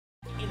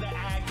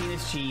acting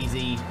is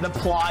cheesy. The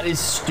plot is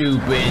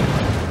stupid.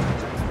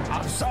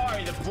 I'm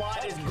sorry, the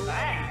plot is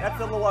bad.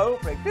 That's a little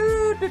opening.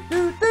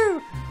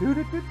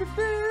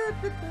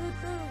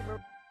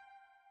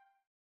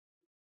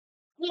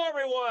 Hello,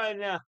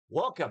 everyone.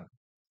 Welcome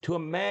to a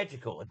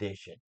magical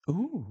edition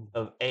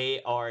of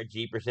ARG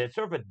Presents,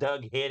 sort of a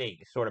Doug Henning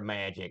sort of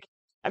magic.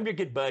 I'm your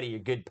good buddy, your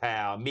good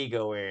pal,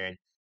 Amigo Aaron,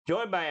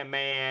 joined by a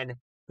man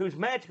who's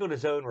magical in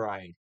his own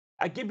right.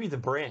 I give you the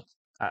Brent.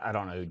 I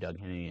don't know who Doug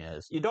Henning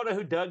is. You don't know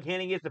who Doug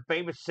Henning is, the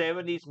famous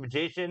 70s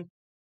magician?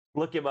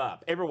 Look him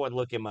up. Everyone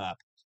look him up.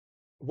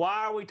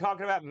 Why are we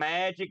talking about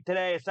magic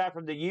today, aside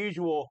from the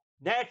usual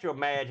natural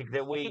magic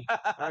that we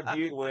are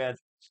viewed with?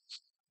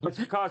 It's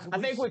because I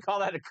think we call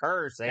that a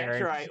curse, Aaron.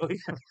 That's right.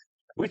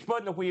 We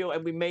spun the wheel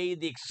and we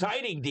made the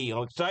exciting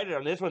deal. Excited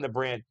on this one, the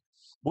Brent.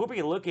 We'll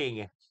be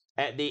looking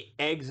at the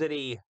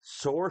Exidy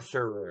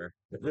Sorcerer.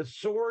 The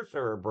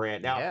Sorcerer,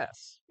 Brent. Now,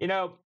 yes. you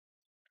know,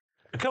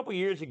 a couple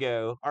years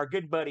ago, our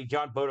good buddy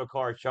John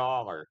Bodokar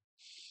Schaller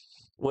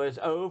was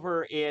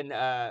over in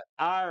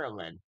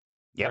Ireland,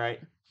 right?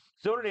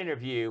 So an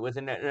interview with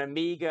an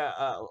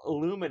Amiga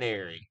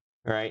luminary,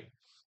 right?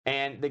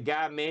 And the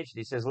guy mentioned,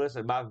 he says,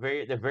 listen,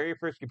 the very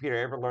first computer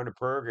I ever learned to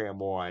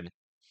program on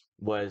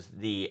was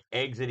the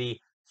Exidy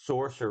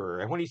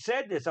Sorcerer. And when he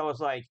said this, I was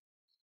like,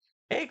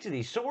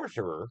 Exidy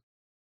Sorcerer?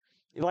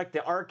 Like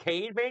the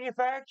arcade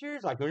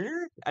manufacturers? Like, I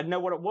didn't know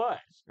what it was,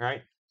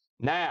 right?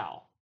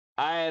 Now,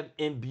 I'm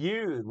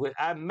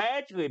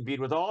magically imbued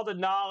with all the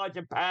knowledge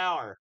and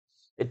power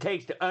it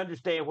takes to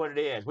understand what it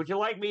is. Would you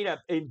like me to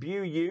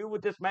imbue you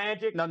with this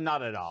magic? No,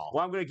 not at all.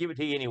 Well, I'm going to give it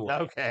to you anyway.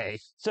 Okay.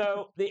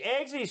 So the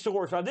Exidy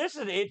Sorcerer, this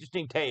is an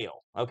interesting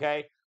tale,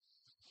 okay?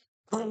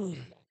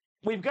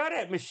 We've got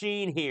a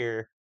machine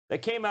here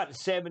that came out in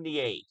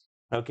 78,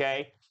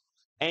 okay?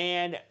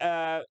 And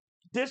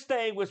this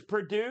thing was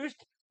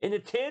produced in the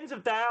tens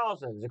of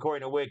thousands,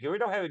 according to Wiki. We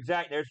don't have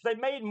exact numbers. They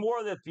made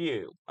more than a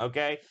few,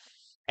 okay?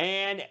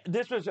 And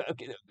this was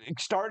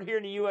started here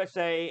in the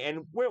USA and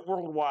went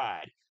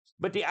worldwide.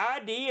 But the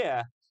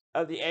idea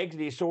of the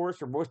Exidy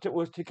Sorcerer was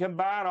to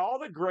combine all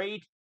the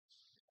great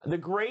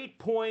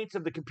points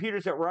of the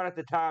computers that were out at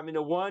the time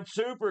into one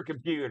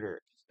supercomputer.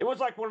 It was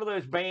like one of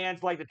those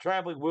bands like the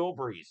Traveling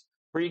Wilburys,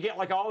 where you get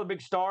like all the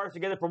big stars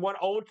together from one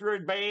ultra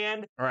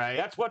band. Right.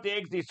 That's what the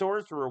Exidy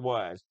Sorcerer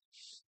was.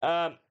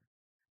 There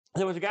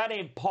was a guy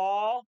named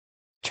Paul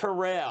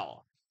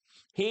Terrell.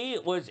 He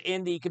was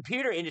in the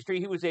computer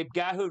industry. He was a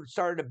guy who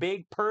started a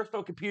big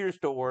personal computer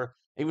store.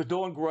 He was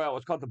doing well.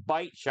 It's called the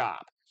Byte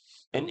Shop.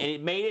 And he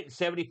made it in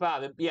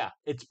 75. Yeah,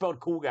 it's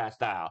spelled cool guy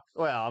style.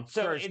 Well, I'm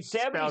so sure in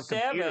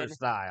 77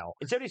 style.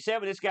 In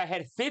 77, this guy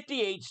had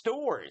 58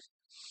 stores.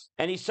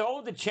 And he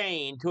sold the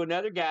chain to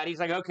another guy. And he's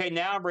like, okay,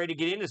 now I'm ready to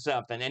get into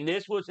something. And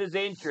this was his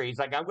entry. He's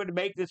like, I'm going to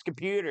make this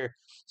computer.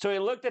 So he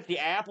looked at the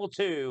Apple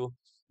II,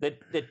 the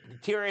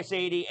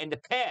TRS-80, and the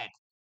PET.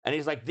 And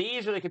he's like,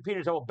 these are the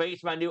computers I will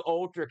base my new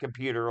ultra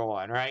computer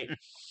on, right?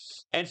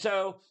 And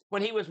so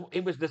when he was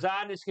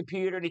designing this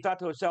computer, and he thought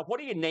to himself, what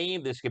do you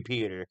name this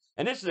computer?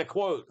 And this is a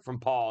quote from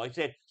Paul. He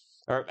said,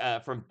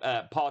 from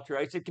Paul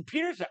Terrell. He said,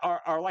 computers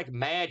are like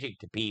magic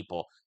to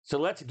people. So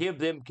let's give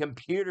them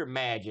computer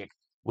magic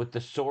with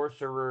the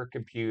Sorcerer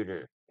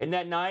computer. Isn't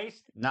that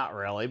nice? Not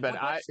really, but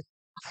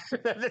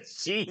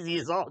that's cheesy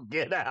as all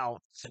get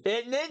out.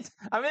 Isn't it?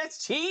 I mean,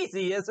 it's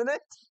cheesy, isn't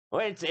it?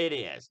 Well, it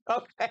is.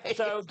 Okay.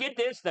 So get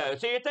this, though.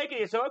 So you're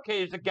thinking, okay,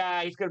 there's a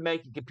guy, he's going to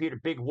make a computer,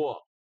 big whoop.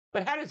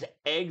 But how does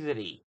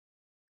Exidy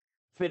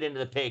fit into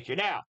the picture?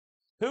 Now,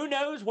 who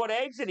knows what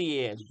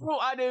Exidy is? Well,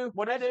 I do.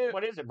 What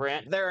is it,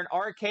 Brent? They're an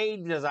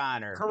arcade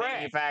designer, correct,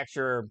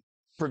 manufacturer,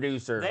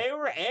 producer. They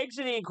were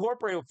Exidy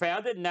Incorporated,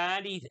 founded in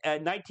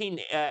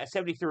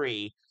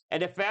 1973,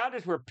 and the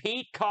founders were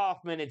Pete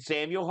Kaufman and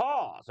Samuel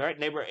Hawes. All right,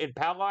 and they were in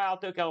Palo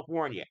Alto,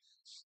 California.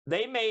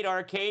 They made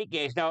arcade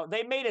games. Now,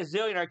 they made a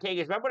zillion arcade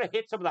games, but I'm going to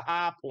hit some of the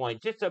high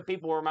points just so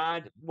people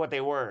remind what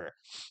they were.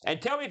 And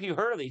tell me if you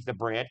heard of these,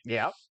 Brent.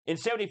 Yeah. In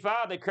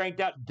 75, they cranked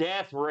out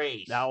Death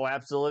Race. Oh,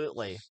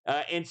 absolutely.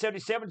 In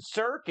 77,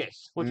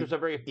 Circus, which was a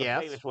very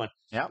famous one.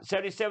 Yeah.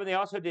 77, they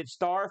also did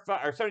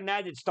Starfire, or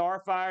 79 did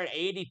Starfire, and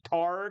 80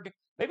 Targ.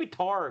 Maybe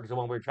Targ's the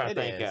one we were trying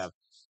to think of.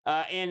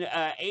 In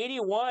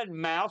 81,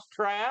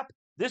 Mousetrap.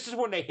 This is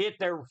when they hit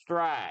their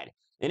stride.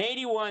 In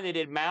 81, they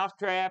did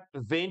Mousetrap,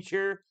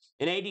 Venture.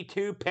 In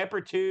 82, Pepper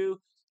 2.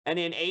 And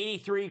in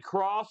 83,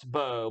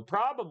 Crossbow.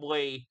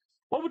 Probably,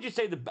 what would you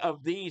say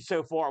of these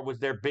so far was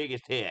their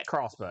biggest hit?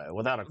 Crossbow,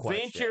 without a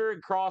question. Venture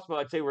and Crossbow,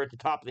 I'd say, were at the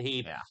top of the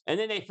heap. Yeah. And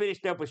then they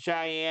finished up with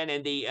Cheyenne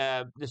and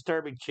the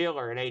Disturbing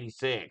Chiller in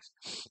 86.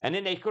 And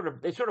then they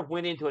sort of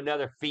went into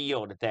another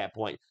field at that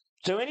point.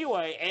 So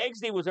anyway,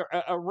 Exidy was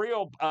a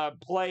real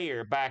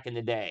player back in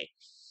the day.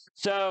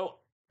 So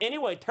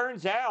anyway, it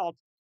turns out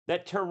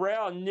that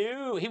Terrell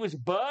knew he was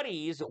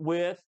buddies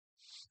with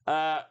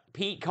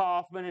Pete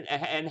Kaufman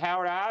and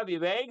Howard Ivey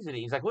of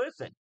Exidy. He's like,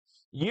 listen,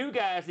 you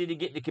guys need to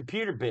get in the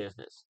computer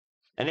business.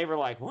 And they were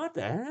like, what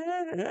the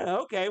heck?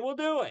 Okay, we'll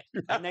do it.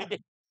 And they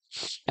did.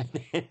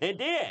 They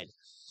did.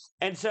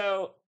 And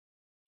so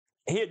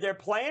their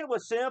plan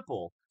was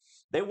simple.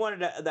 They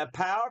wanted the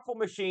powerful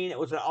machine that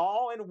was an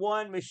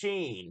all-in-one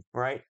machine,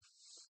 right?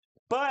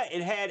 But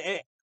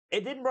it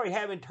didn't really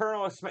have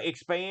internal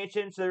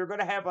expansion, so they were going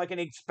to have like an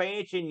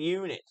expansion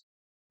unit,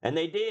 and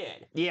they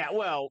did. Yeah,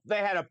 well, they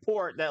had a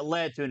port that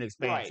led to an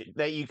expansion Right.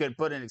 that you could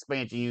put an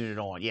expansion unit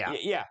on. Yeah.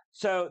 Yeah.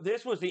 So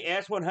this was the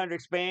S100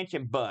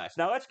 expansion bus.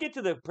 Now let's get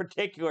to the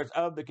particulars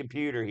of the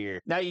computer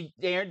here. Now,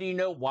 Aaron, do you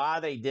know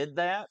why they did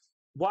that?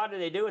 Why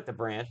did they do it, the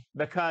Brent?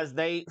 Because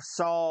they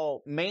saw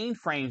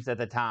mainframes at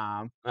the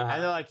time,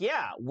 and they're like,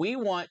 "Yeah, we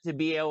want to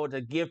be able to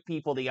give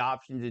people the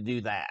option to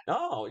do that."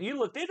 Oh, you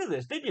looked into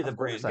this, didn't you, the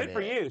Brent? Good for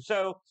you.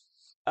 So,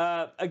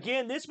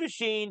 again, this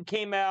machine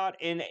came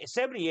out in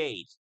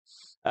 '78.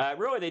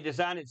 Really, they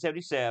designed it in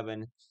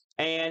 '77,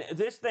 and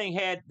this thing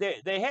had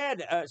they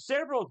had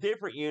several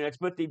different units,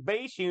 but the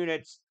base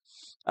units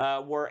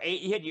were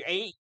eight. You had your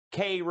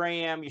 8K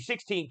RAM, your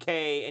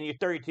 16K, and your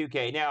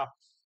 32K. Now,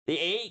 the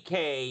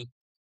 8K,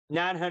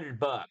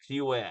 $900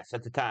 US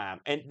at the time,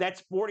 and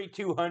that's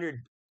 $4,200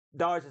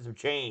 and some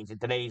change in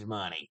today's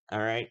money. All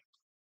right.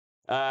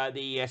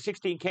 The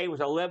 16K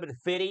was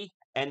 1150,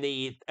 and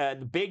the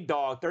big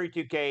dog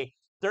 32K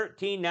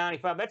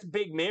 1395. That's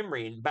big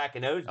memory back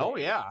in those days. Oh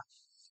yeah.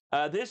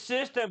 This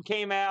system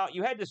came out.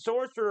 You had the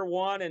Sorcerer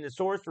 1 and the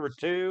Sorcerer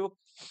 2,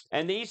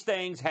 and these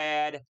things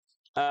had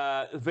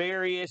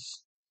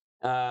various.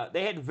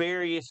 They had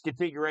various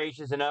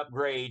configurations and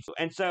upgrades,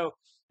 and so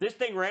this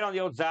thing ran on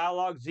the old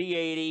Zilog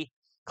Z80,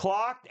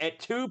 clocked at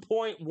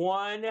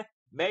 2.1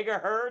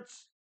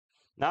 megahertz.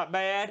 Not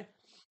bad.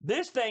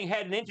 This thing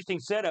had an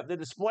interesting setup. The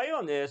display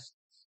on this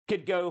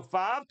could go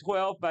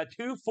 512 by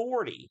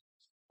 240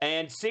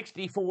 and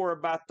 64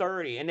 by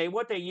 30. And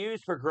what they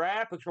used for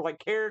graphics were like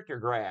character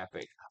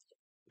graphics.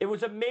 It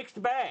was a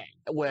mixed bag.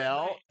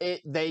 Well,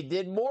 they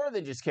did more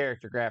than just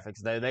character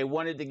graphics, though. They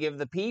wanted to give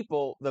the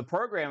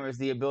programmers,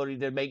 the ability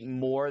to make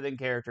more than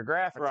character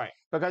graphics. Right.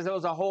 Because there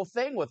was a whole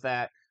thing with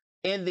that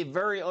in the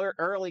very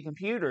early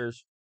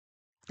computers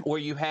where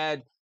you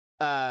had,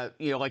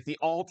 like the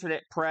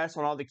alternate press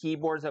on all the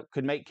keyboards that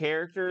could make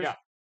characters.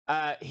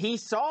 Yeah. He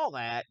saw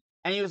that,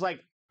 and he was like,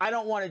 I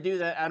don't want to do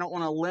that. I don't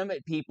want to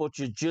limit people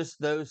to just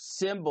those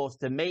symbols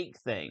to make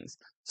things.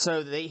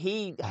 So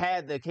he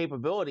had the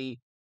capability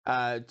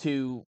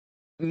to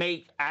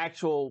make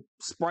actual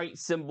sprite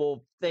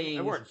symbol things.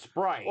 They weren't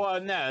sprites.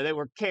 Well, no, they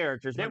were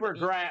characters. They were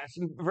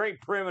some very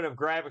primitive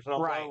graphics on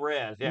low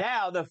res. Yeah.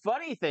 Now, the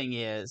funny thing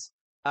is,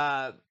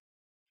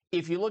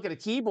 if you look at a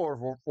keyboard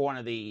for one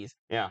of these,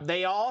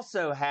 they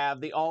also have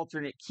the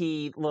alternate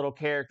key little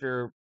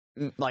character,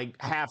 like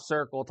half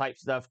circle type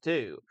stuff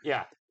too.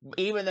 Yeah.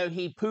 Even though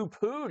he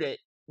poo-pooed it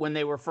when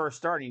they were first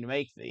starting to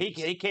make these.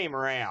 He came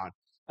around.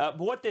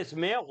 What this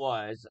meant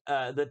was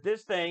that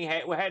this thing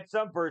had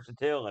some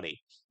versatility.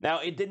 Now,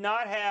 it did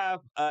not have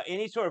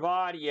any sort of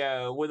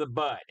audio with a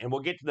butt, and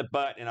we'll get to the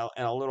butt in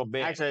a little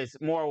bit. Actually, it's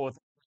more with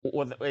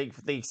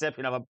the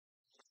exception of a...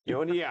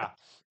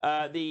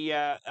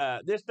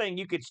 This thing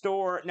you could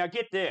store... Now,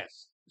 get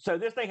this. So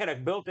this thing had a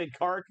built-in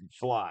cartridge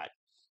slot.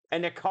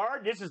 And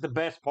this is the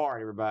best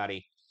part,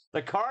 everybody.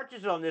 The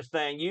cartridges on this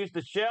thing used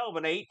the shell of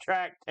an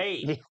 8-track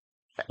tape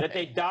that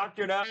they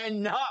doctored up,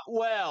 and not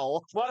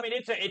well. Well, I mean,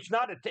 it's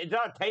not a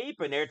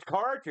tape in there; it's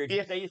cartridge.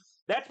 Yeah.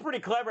 That's pretty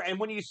clever. And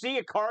when you see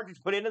a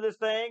cartridge put into this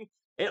thing,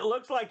 it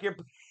looks like you're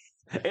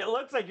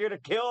to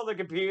kill the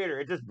computer.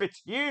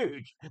 It's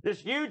huge. This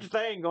huge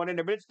thing going in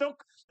there, but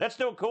that's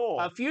still cool.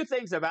 A few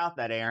things about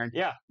that, Aaron.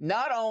 Yeah.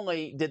 Not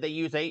only did they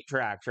use 8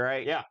 tracks,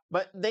 right? Yeah.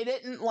 But they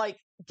didn't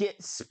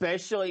get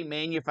specially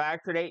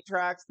manufactured 8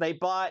 tracks. They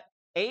bought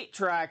 8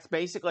 tracks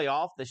basically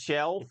off the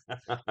shelf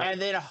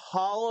and then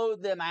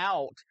hollowed them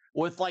out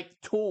with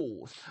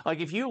tools.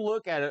 If you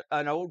look at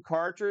an old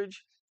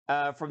cartridge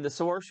from the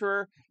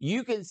Sorcerer,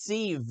 you can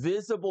see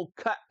visible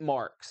cut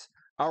marks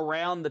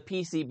around the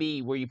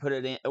PCB where you put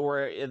it in,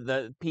 or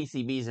the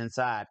PCB's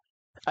inside.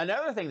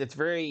 Another thing that's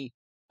very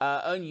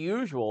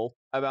unusual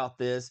about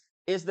this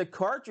is the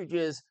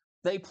cartridges,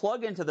 they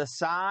plug into the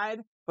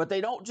side, but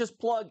they don't just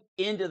plug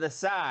into the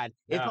side.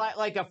 No. It's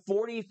like a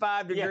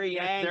 45-degree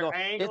angle.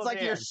 It's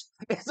like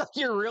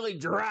you're really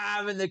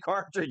driving the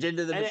cartridge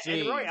into the machine.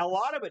 And really, a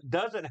lot of it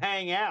doesn't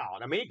hang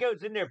out. I mean, it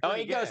goes in there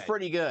pretty good. Goes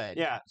pretty good.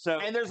 Yeah.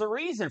 And there's a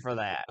reason for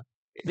that.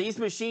 These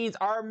machines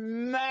are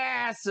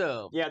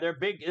massive. Yeah, they're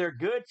big. They're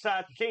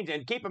good-sized machines.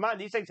 And keep in mind,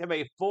 these things have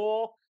a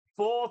full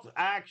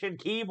action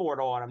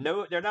keyboard on them.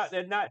 No, they're not.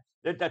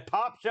 They're the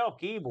top shelf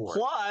keyboard.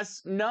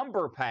 Plus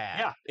number pad.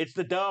 Yeah, it's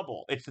the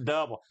double.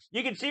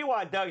 You can see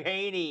why Doug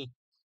Haney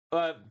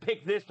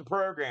picked this to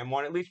program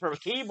on, at least from a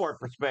keyboard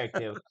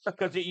perspective,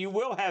 because you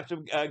will have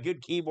some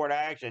good keyboard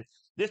action.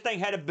 This thing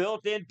had a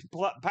built-in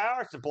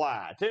power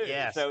supply too.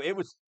 Yes. So it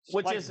was.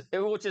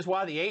 Which is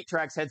why the 8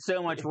 tracks had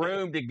so much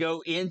room to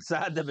go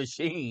inside the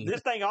machine.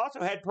 This thing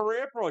also had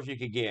peripherals you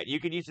could get.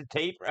 You could use a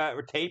tape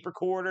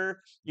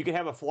recorder. You could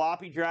have a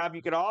floppy drive.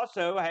 You could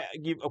also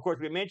of course,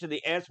 we mentioned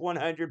the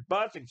S100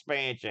 bus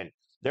expansion.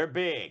 They're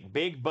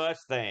big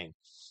bus thing.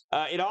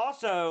 It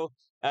also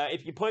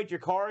if you played your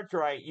cards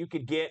right, you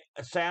could get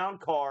a sound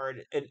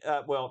card. And,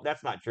 well,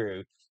 that's not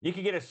true. You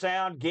could get a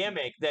sound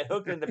gimmick that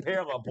hooked into the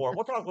parallel port.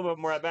 We'll talk a little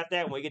bit more about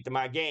that when we get to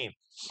my game.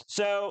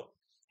 So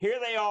here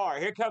they are.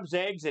 Here comes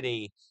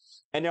Exidy.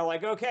 And they're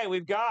like, okay,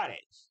 we've got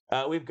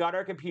it. We've got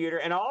our computer.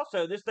 And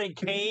also, this thing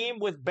came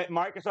with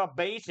Microsoft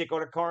Basic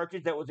on a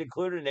cartridge that was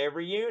included in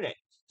every unit.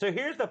 So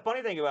here's the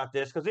funny thing about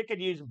this, because it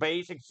could use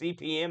Basic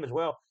CP/M as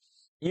well.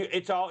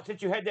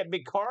 Since you had that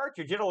big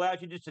cartridge, it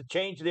allows you just to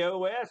change the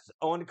OS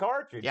on the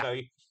cartridge. Yeah. So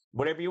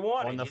whatever you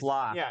want. On the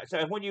fly. Yeah.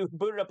 So when you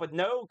boot it up with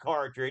no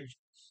cartridge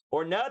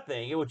or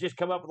nothing, it would just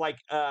come up with like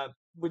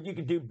when you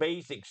could do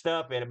basic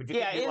stuff in it, but you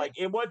could do like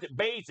it wasn't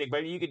basic,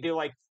 but you could do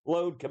like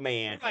load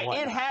command.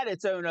 Right. It had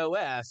its own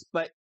OS,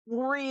 but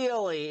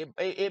really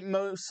it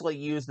mostly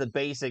used the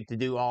basic to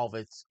do all of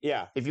its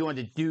if you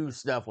wanted to do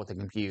stuff with the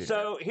computer.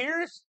 So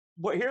here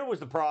was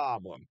the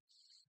problem.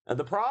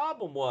 The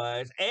problem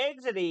was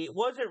Exidy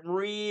wasn't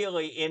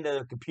really into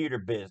the computer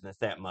business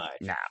that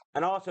much. No.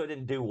 And also it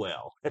didn't do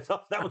well.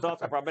 That was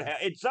also a problem.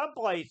 In some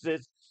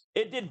places,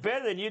 it did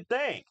better than you'd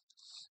think.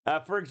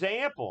 For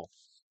example,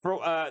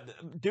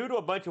 due to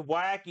a bunch of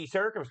wacky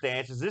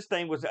circumstances, this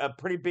thing was a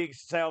pretty big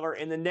seller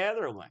in the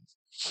Netherlands.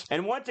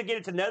 And once again,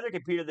 it's another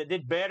computer that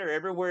did better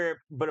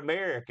everywhere but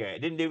America.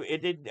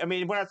 I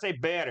mean, when I say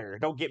better,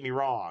 don't get me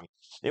wrong.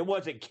 It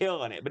wasn't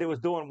killing it, but it was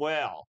doing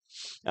well.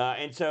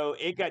 And so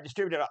it got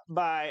distributed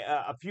by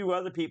a few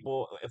other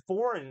people,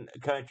 foreign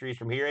countries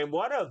from here. And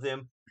one of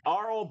them,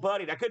 our old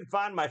buddy, I couldn't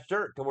find my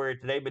shirt to wear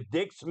it today, but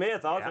Dick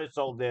Smith also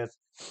sold this.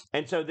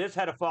 And so this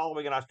had a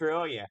following in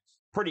Australia.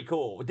 Pretty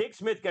cool. Dick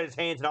Smith got his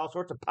hands in all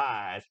sorts of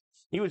pies.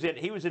 He was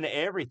into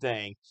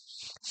everything.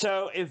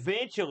 So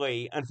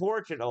eventually,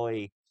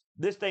 unfortunately,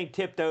 this thing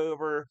tipped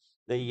over.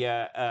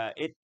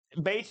 It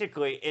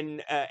basically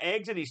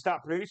Exidy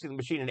stopped producing the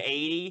machine in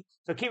 80.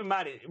 So keep in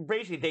mind,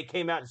 basically they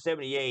came out in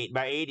 78.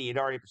 By 80, it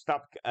already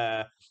stopped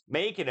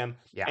making them.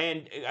 Yeah.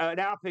 And an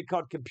outfit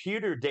called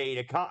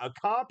CompuData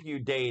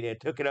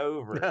took it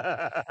over.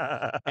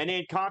 And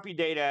then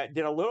CompuData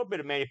did a little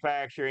bit of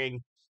manufacturing,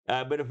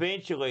 but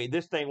eventually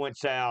this thing went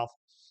south.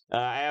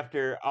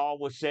 After all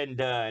was said and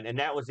done, and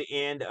that was the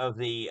end of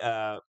the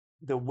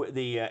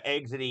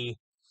Exidy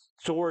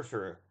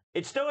Sorcerer.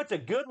 It's a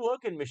good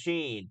looking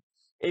machine.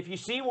 If you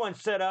see one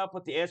set up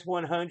with the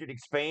S100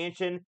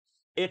 expansion,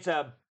 it's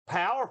a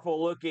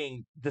powerful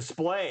looking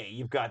display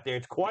you've got there.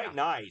 It's quite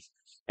nice,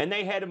 and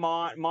they had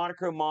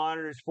monochrome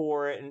monitors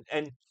for it,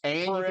 and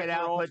you could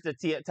output the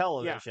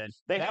television.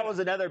 Yeah. That was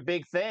another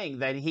big thing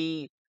that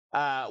he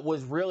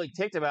was really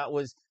ticked about.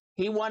 Was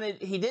he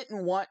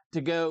didn't want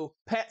to go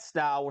PET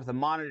style with a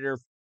monitor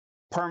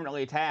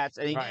permanently attached,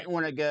 and he didn't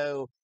want to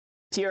go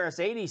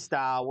TRS-80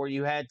 style where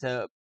you had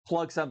to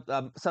plug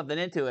something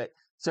into it.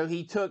 So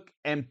he took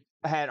and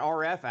had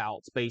RF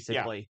outs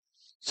basically. Yeah.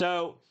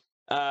 So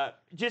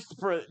just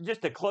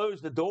to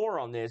close the door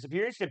on this, if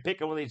you're interested in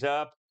picking one of these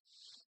up,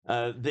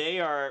 they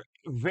are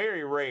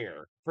very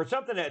rare for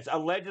something that's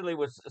allegedly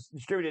was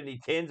distributed in the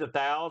tens of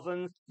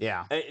thousands.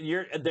 Yeah,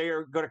 they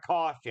are going to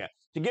cost you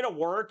to get a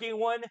working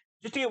one.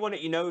 Just to get one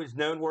that you know is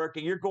known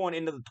working, you're going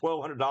into the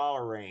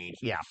 $1,200 range.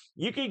 Yeah,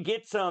 you can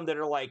get some that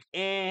are like,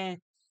 you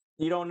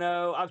don't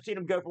know. I've seen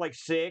them go for like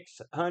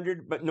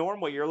 $600, but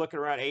normally you're looking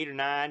around $8 or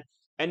 $9.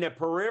 And the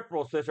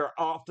peripherals that are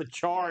off the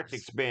charts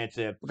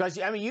expensive. Because,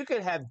 I mean, you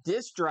could have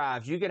disk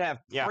drives. You could have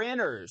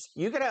printers.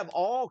 You could have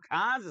all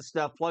kinds of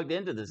stuff plugged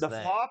into this thing.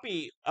 The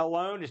floppy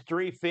alone is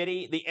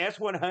 $350. The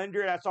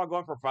S100 I saw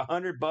going for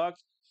 $100.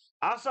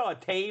 I saw a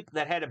tape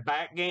that had a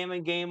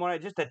backgammon game on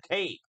it, just a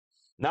tape,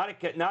 not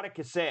a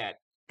cassette,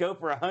 go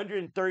for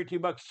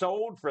 $132.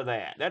 Sold for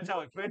that. That's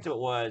how expensive it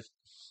was.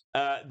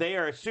 They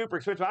are super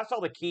expensive. I saw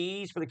the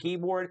keys for the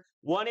keyboard.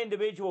 One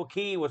individual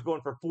key was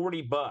going for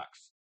 $40.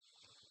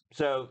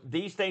 So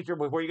these things are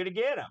where you're going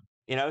to get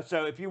them,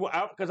 So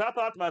because I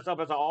thought to myself,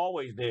 as I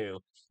always do,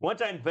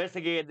 once I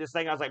investigated this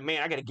thing, I was like,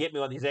 man, I got to get me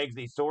one of these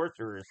Exidy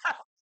Sorcerers.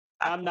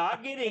 I'm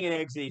not getting an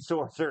Exidy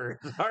Sorcerer.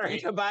 Sorry. You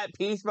can buy it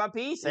piece by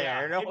piece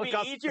there. Yeah, it'd be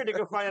easier to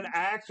go find an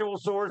actual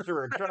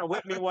sorcerer trying to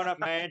whip me one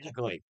up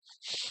magically.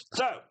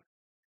 So,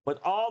 with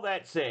all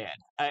that said,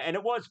 and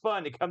it was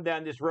fun to come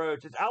down this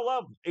road. Since I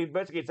love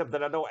investigating something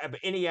that I don't have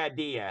any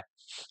idea.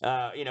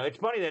 It's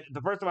funny that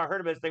the first time I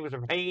heard of this thing was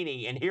from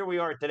Haney, and here we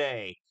are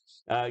today.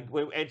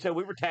 And so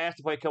we were tasked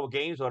to play a couple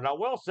games on it. I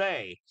will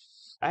say,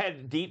 I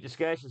had deep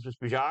discussions with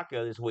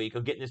Spajako this week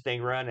on getting this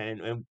thing running,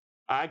 and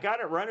I got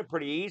it running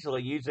pretty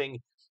easily using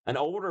an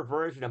older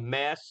version of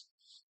MESS,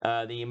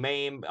 the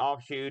MAME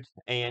offshoot,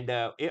 and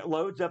it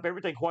loads up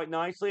everything quite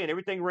nicely, and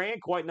everything ran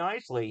quite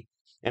nicely.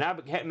 And I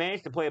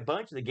managed to play a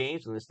bunch of the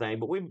games on this thing,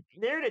 but we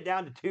narrowed it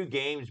down to 2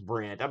 games,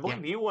 Brent. I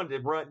believe you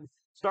wanted to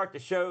start the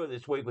show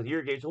this week with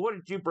your games. So what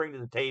did you bring to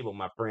the table,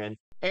 my friend?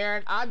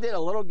 Aaron, I did a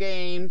little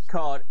game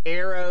called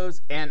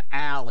Arrows and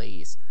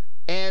Alleys.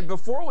 And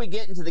before we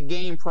get into the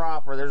game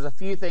proper, there's a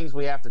few things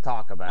we have to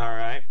talk about. All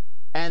right.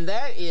 And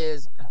that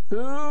is,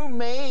 who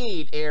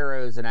made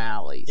Arrows and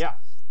Alleys? Yeah.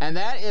 And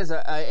that is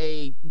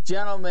a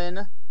gentleman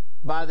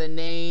by the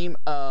name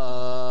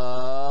of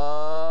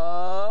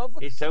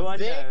He's so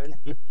unknown.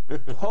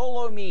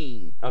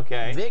 Ptolemy.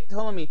 Okay. Vic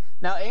Ptolemy.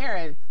 Now,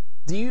 Aaron,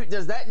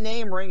 does that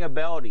name ring a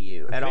bell to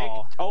you at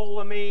all?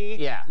 Ptolemy?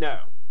 Yeah. No.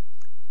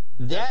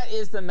 That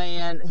is the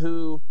man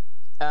who,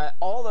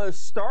 although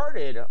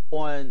started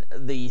on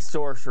the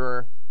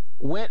Sorcerer,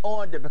 went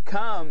on to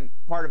become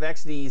part of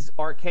Exidy's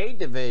arcade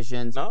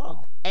divisions,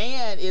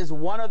 and is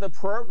one of the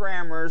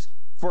programmers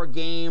for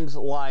games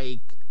like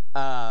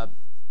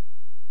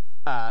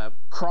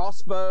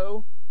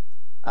Crossbow,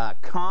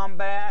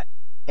 Combat,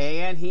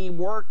 and he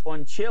worked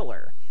on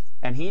Chiller.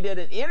 And he did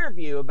an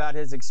interview about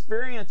his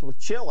experience with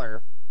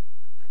Chiller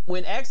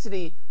when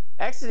Exidy's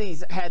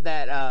had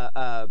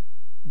that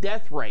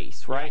Death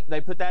Race, right? They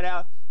put that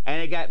out,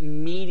 and it got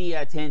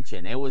media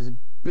attention. It was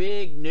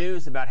big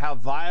news about how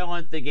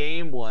violent the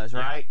game was,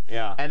 right?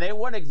 Yeah. And they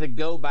wanted to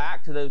go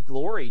back to those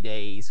glory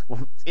days,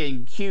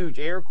 in huge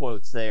air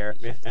quotes there,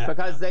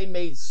 because they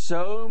made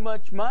so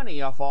much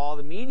money off all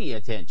the media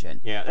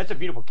attention. Yeah, that's a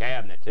beautiful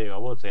cabinet, too. I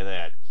will say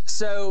that.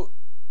 So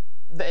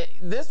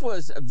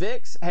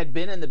Vix had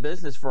been in the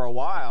business for a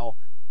while,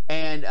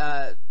 and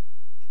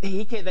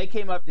they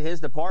came up to his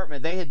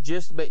department. They had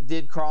just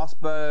did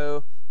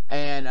Crossbow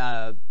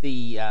and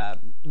the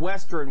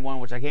Western one,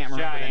 which I can't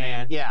remember the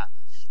name. Yeah.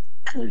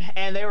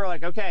 And they were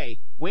like, okay,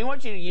 we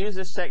want you to use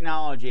this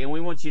technology, and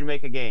we want you to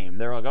make a game.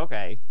 They were like,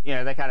 okay. You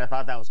know, they kind of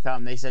thought that was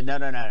coming. They said, no.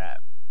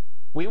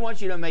 We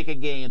want you to make a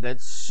game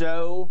that's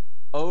so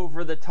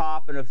over the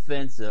top and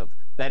offensive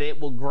that it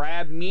will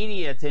grab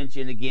media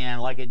attention again,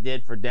 like it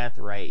did for Death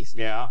Race.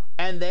 Yeah.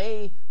 And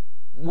they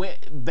went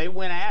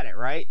at it,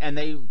 right?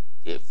 And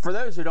for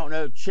those who don't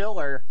know,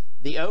 Chiller,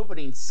 the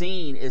opening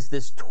scene is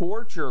this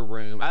torture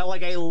room,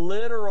 like a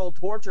literal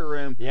torture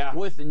room,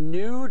 with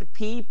nude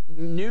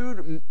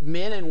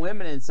men and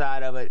women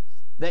inside of it,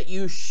 that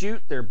you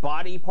shoot their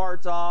body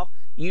parts off.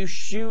 You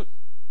shoot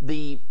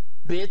the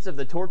bits of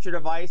the torture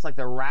device, like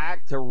the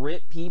rack, to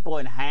rip people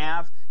in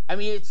half. I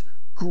mean, it's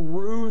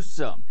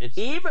gruesome.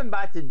 Even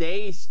by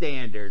today's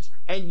standards.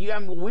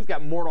 And we've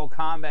got Mortal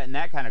Kombat and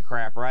that kind of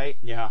crap, right?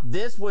 Yeah.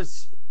 This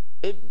was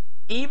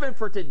even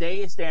for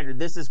today's standard,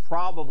 this is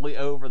probably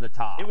over the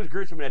top. It was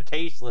gruesome in a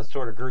tasteless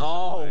sort of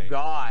gruesome way.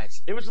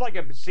 Gosh. It was like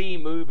a C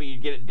movie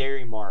you'd get at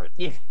Dairy Mart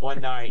one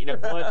night. You know,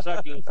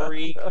 blood-sucking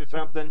freaks or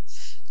something.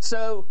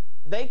 So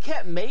they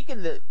kept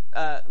making the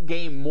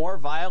game more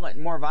violent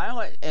and more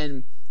violent.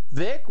 And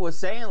Vic was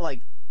saying,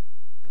 like,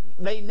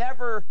 they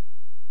never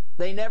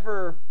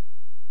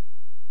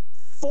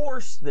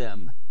forced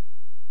them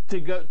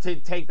to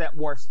take that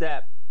more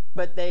step,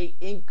 but they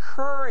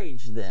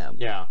encouraged them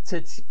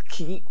to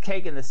keep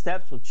taking the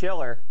steps with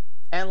Chiller.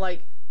 And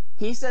like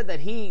he said,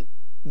 that he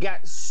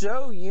got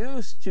so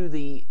used to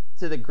the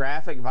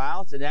graphic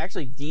violence, it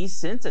actually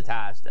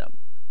desensitized him,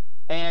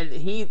 and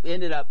he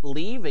ended up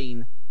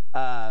leaving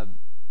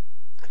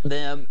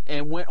them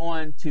and went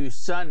on to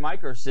Sun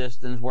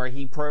Microsystems, where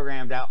he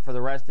programmed out for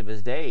the rest of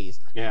his days.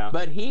 Yeah.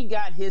 But he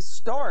got his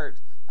start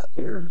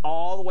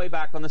all the way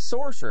back on the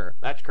Sorcerer.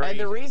 That's crazy. And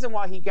the reason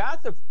why he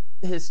got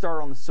his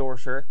start on the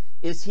Sorcerer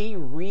is he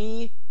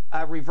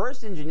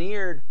reverse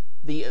engineered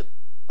the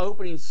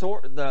opening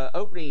software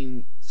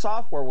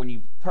when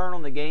you turn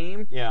on the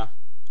game. Yeah.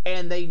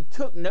 And they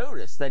took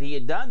notice that he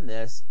had done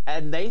this,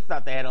 and they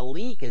thought they had a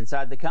leak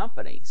inside the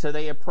company. So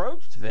they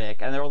approached Vic,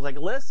 and they was like,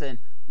 listen,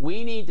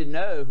 we need to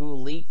know who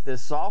leaked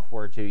this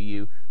software to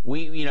you.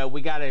 We're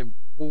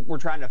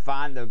trying to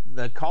find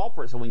the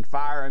culprit so we can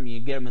fire him and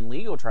you get him in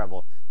legal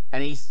trouble.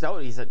 And he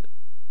said,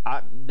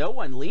 no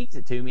one leaked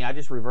it to me. I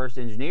just reverse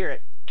engineered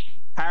it.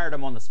 Hired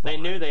him on the spot. They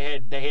knew they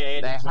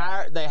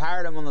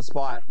hired him on the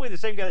spot. Probably the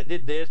same guy that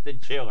did this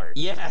did Chiller.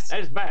 Yes.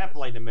 That's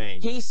baffling to me.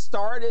 He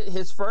started,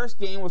 his first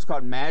game was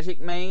called Magic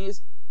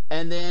Maze,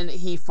 and then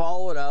he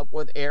followed up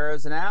with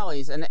Arrows and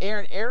Alleys. And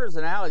Aaron, Arrows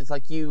and Alleys,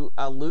 like you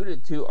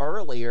alluded to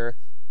earlier,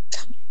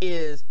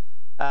 is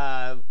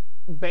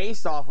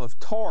based off of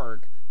Targ,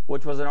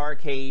 which was an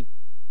arcade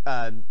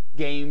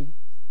game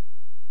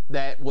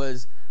that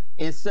was,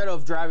 instead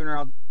of driving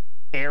around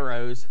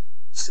arrows,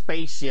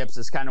 spaceships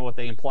is kind of what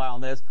they imply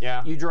on this.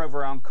 Yeah. You drove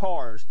around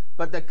cars.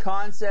 But the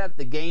concept,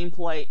 the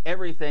gameplay,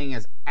 everything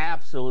is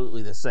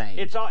absolutely the same.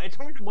 It's hard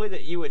to believe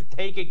that you would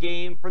take a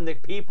game from the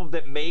people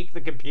that make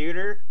the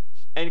computer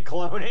and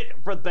clone it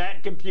for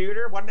that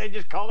computer. Why don't they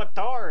just call it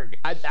Targ?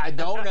 I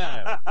don't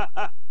know.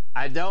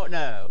 I don't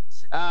know.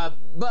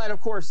 But,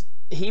 of course,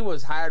 he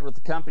was hired with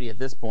the company at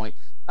this point.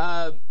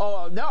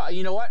 Oh, no,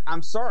 you know what?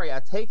 I'm sorry. I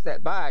take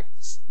that back.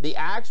 The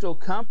actual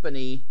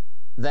company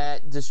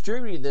that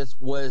distributed this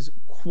was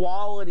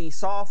Quality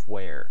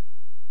Software.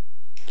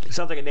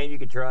 Sounds like a name you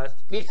could trust.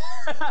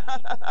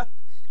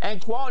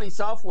 And Quality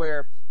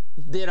Software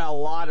did a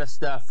lot of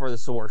stuff for the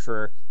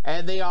Sorcerer,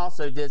 and they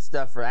also did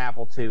stuff for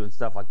Apple II and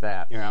stuff like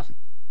that. Yeah.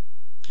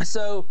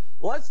 So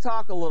let's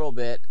talk a little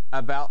bit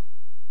about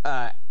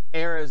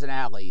Arrows and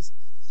Alleys.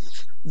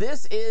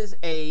 This is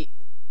a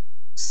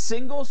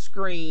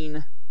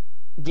single-screen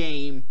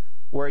game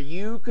where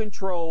you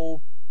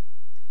control,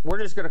 we're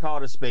just going to call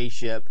it a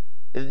spaceship.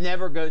 It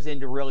never goes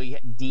into really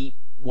deep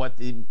what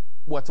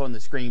what's on the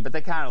screen, but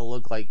they kind of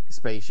look like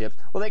spaceships.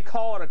 Well, they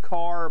call it a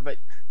car, but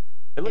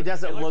it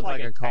doesn't look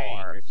like a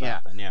car. Yeah.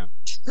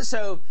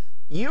 So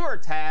you are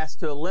tasked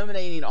to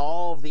eliminating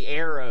all of the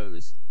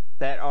arrows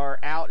that are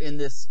out in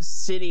this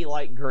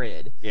city-like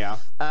grid. Yeah.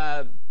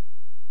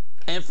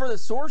 And for the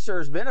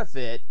sorcerer's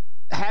benefit,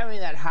 having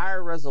that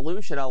higher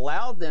resolution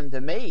allowed them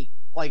to make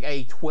like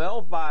a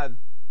 12 by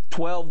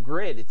 12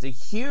 grid. It's a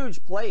huge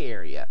play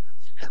area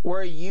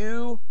where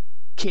you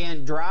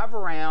can drive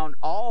around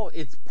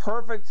it's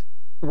perfect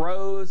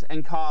rows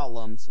and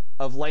columns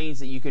of lanes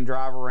that you can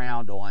drive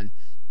around on.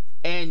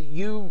 And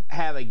you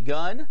have a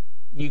gun.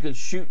 You can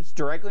shoot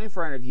directly in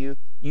front of you.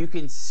 You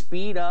can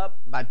speed up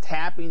by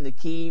tapping the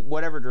key,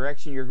 whatever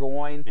direction you're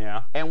going.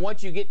 Yeah. And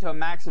once you get to a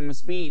maximum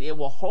speed, it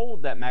will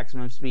hold that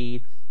maximum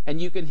speed,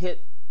 and you can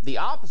hit the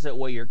opposite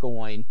way you're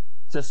going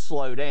to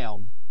slow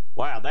down.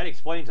 Wow, that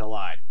explains a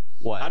lot.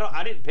 What?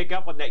 I didn't pick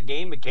up on that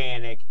game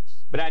mechanic,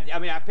 but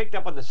I picked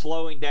up on the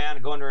slowing down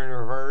and going in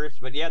reverse.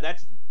 But yeah,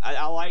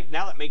 I like,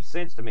 now that makes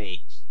sense to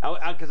me.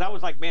 Because I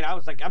was like,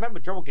 I'm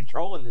having trouble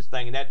controlling this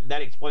thing, and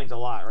that explains a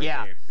lot right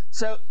there.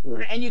 So,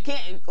 and you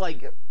can't,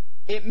 like,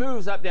 it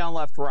moves up, down,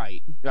 left,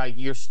 right. Like,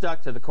 you're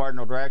stuck to the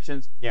cardinal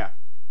directions. Yeah.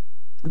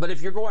 But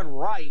if you're going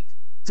right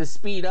to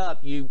speed up,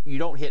 you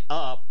don't hit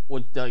up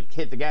with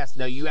hit the gas.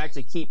 No, you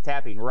actually keep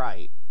tapping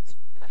right.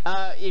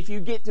 If you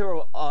get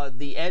to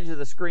the edge of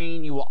the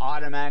screen, you will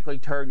automatically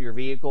turn your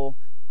vehicle.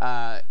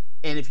 And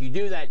if you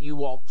do that, you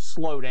will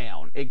slow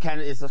down. It kind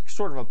of is a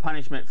sort of a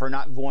punishment for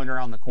not going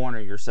around the corner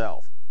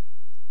yourself.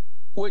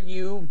 When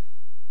you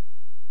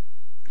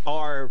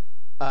are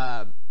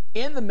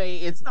in the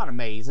maze, it's not a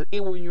maze.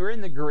 When you're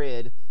in the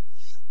grid,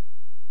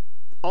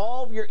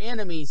 all of your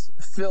enemies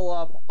fill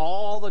up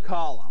all the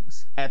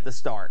columns at the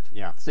start.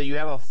 Yeah. So you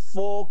have a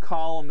full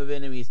column of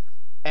enemies,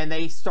 and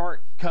they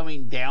start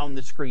coming down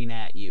the screen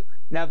at you.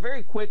 Now,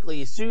 very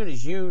quickly, as soon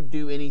as you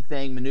do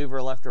anything,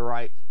 maneuver left or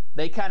right,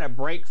 they kind of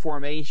break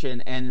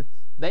formation, and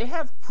they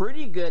have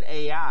pretty good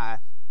AI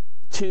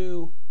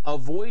to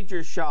avoid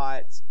your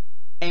shots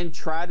and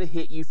try to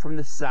hit you from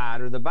the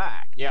side or the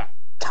back. Yeah.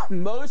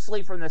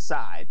 Mostly from the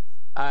side.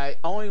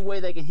 Only way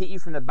they can hit you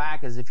from the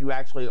back is if you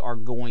actually are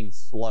going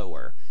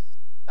slower.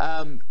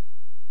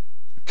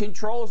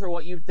 Controls are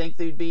what you'd think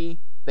they'd be.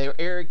 They are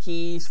arrow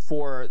keys.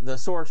 For the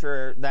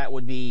sorcerer, that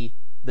would be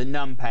the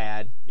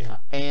numpad. Yeah.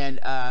 And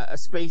a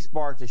space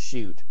bar to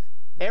shoot.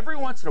 Every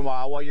once in a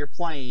while you're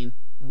playing,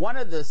 one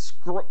of the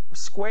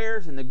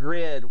squares in the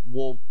grid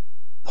will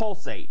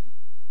pulsate.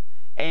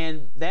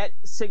 And that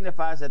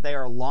signifies that they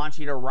are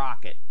launching a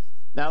rocket.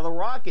 Now, the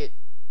rocket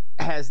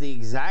has the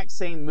exact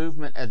same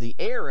movement as the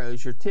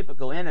arrows, your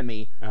typical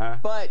enemy,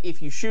 but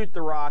if you shoot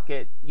the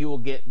rocket, you will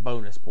get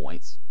bonus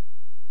points.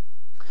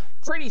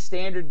 Pretty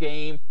standard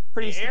game.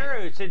 The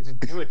arrow tends to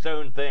do its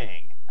own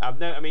thing. You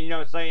know what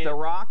I'm saying? The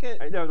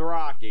rocket? No, the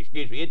rocket,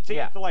 excuse me. It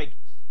seems like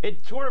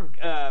it sort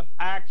of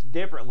acts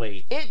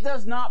differently. It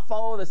does not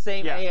follow the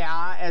same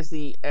AI as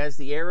the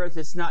arrows.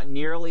 It's not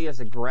nearly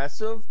as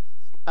aggressive,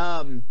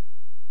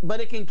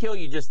 but it can kill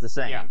you just the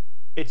same. Yeah.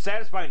 It's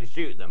satisfying to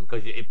shoot them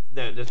because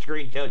the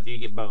screen tells you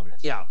get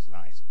bonus. Yeah. It's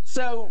nice.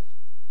 So,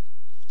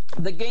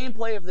 the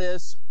gameplay of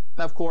this,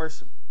 of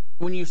course,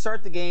 when you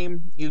start the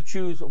game, you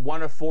choose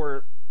one of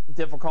 4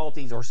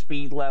 difficulties or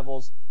speed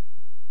levels.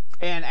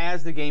 And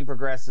as the game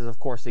progresses, of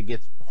course, it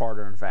gets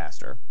harder and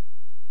faster.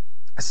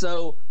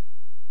 So,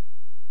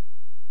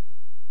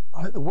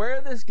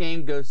 where this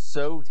game goes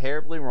so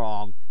terribly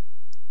wrong,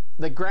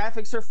 the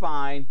graphics are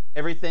fine.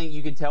 Everything,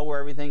 you can tell where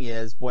everything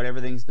is, what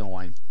everything's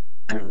doing.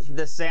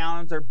 The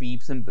sounds are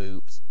beeps and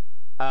boops,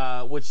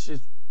 which is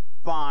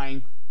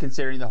fine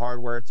considering the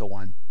hardware it's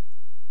on.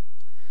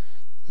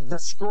 The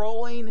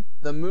scrolling,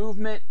 the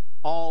movement,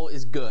 all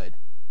is good.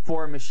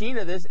 For a machine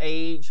of this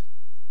age,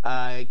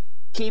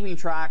 keeping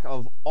track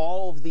of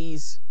all of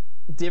these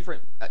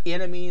different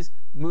enemies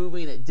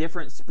moving at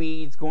different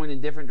speeds, going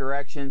in different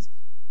directions,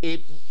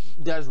 it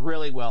does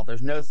really well.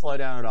 There's no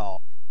slowdown at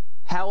all.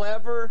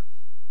 However,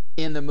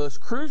 in the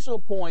most crucial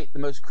point, the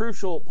most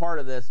crucial part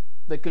of this,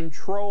 the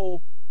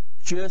control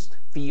just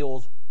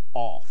feels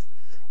off.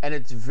 And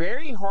it's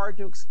very hard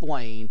to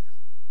explain.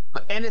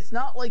 And it's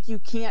not like you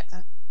can't,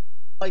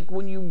 like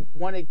when you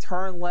want to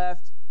turn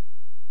left,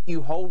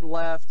 you hold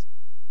left,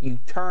 you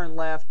turn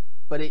left,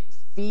 but it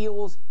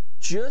feels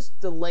just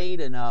delayed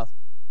enough,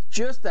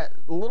 just that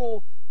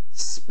little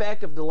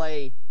speck of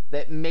delay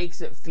that makes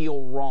it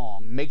feel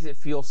wrong, makes it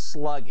feel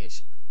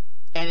sluggish.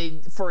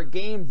 And for a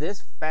game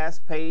this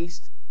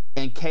fast-paced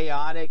and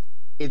chaotic,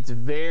 it's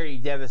very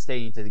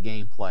devastating to the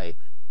gameplay.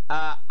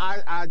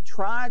 I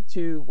tried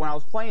to, when I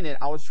was playing it,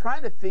 I was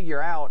trying to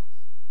figure out,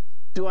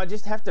 do I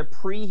just have to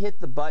pre-hit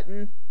the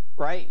button,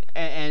 right,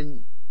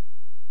 and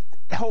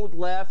hold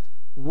left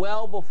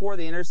well before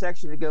the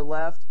intersection to go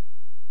left?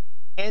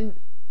 And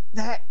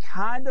that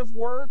kind of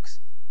works,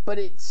 but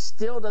it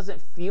still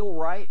doesn't feel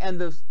right. And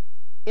the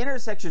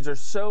intersections are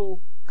so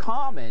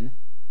common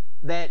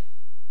that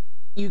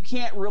you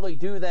can't really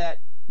do that.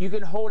 You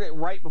can hold it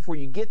right before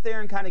you get there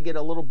and kind of get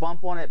a little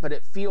bump on it, but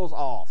it feels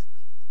off.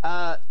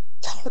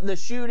 the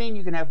shooting,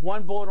 you can have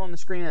one bullet on the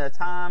screen at a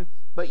time,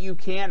 but you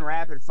can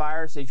rapid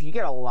fire. So if you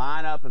get a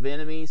lineup of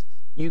enemies,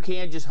 you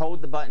can just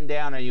hold the button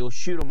down and you'll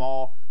shoot them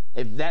all.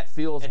 If that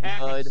feels It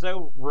happens good.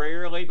 so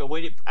rarely, but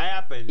when it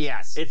happens,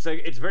 yes, it's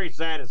very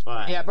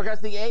satisfying. Yeah,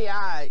 because the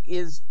AI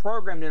is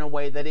programmed in a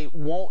way that it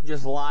won't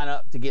just line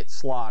up to get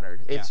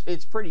slaughtered.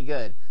 It's pretty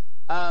good.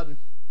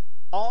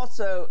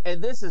 Also,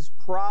 and this is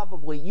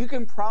probably, you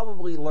can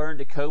probably learn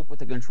to cope with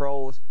the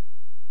controls,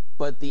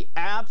 but the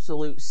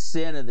absolute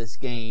sin of this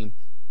game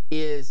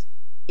is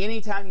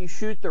anytime you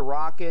shoot the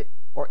rocket,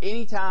 or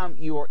anytime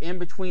you are in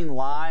between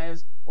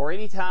lives, or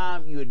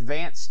anytime you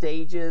advance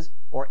stages,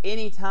 or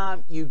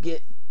anytime you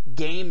get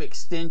game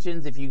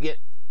extensions, if you get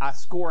a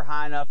score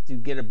high enough to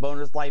get a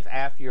bonus life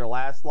after your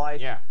last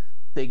life,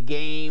 the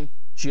game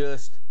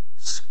just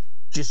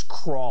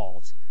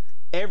crawls.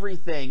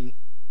 Everything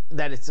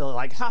that it's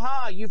like,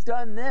 haha, you've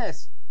done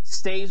this,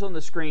 stays on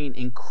the screen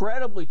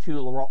incredibly too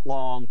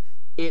long.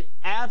 It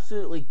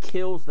absolutely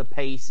kills the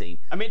pacing.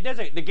 I mean,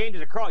 the game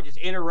doesn't crawl, it just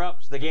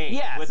interrupts the game.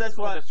 Yes, that's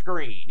what the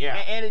screen. Yeah.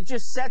 And it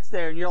just sits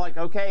there and you're like,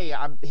 okay,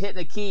 I'm hitting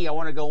a key, I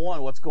want to go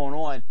on, what's going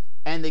on?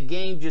 And the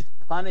game just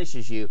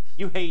punishes you.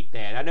 You hate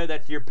that. I know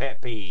that's your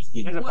pet peeve.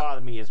 It doesn't bother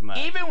me as much.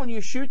 Even when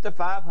you shoot the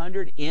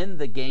 500 in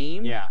the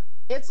game,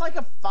 it's like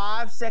a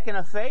 5-second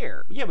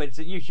affair. Yeah, but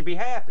you should be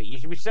happy. You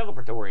should be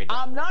celebratory.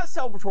 I'm not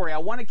celebratory. I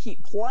want to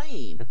keep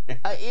playing.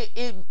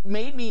 It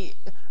made me...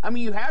 I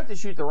mean, you have to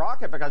shoot the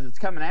rocket because it's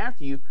coming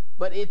after you,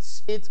 but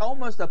it's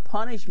almost a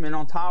punishment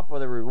on top of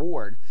the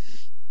reward.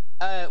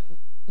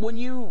 When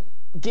you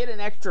get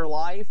an extra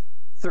life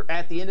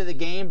at the end of the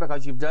game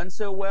because you've done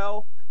so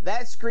well,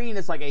 that screen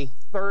is like a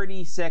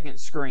 30-second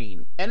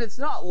screen. And it's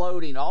not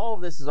loading. All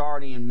of this is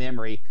already in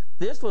memory.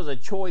 This was a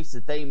choice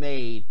that they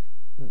made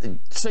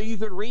so you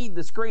could read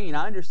the screen.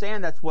 I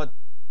understand that's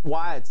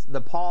why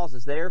the pause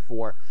is there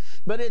for.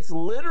 But it's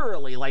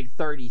literally like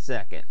 30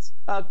 seconds,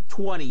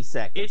 20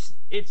 seconds.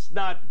 It's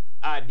not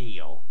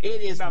ideal.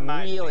 It is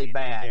really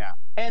bad. Yeah.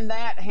 And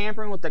that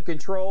hampering with the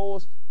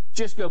controls,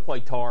 just go play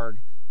TARG.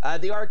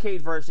 The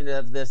arcade version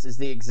of this is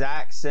the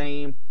exact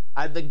same.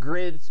 The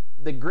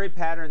grid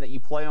pattern that you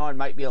play on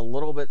might be a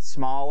little bit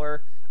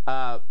smaller,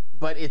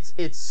 but it's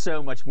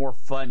so much more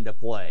fun to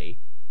play.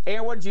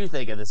 Aaron, what did you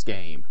think of this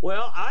game?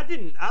 Well, I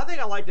think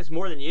I liked this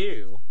more than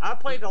you. I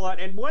played a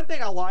lot, and one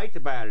thing I liked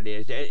about it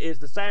is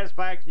the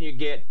satisfaction you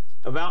get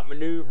of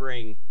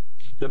outmaneuvering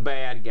the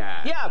bad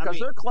guy. Yeah, because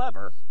they're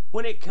clever.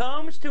 When it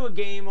comes to a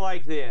game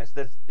like this,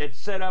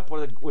 that's set up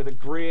with a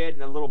grid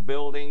and the little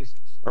buildings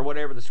or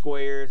whatever, the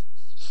squares,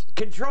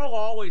 control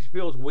always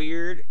feels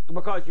weird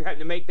because you're having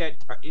to make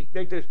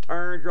those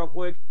turns real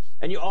quick,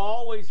 and you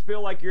always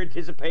feel like you're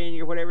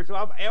anticipating or whatever.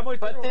 So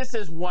but this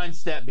is one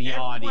step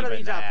beyond one of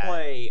these that. I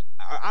play.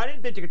 I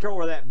didn't think the controls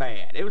were that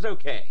bad. It was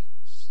okay.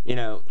 You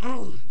know,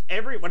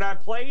 when I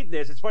played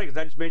this, it's funny because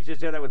I just mentioned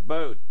this the other day with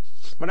Boat.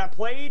 When I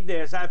played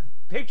this, I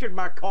pictured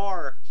my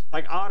car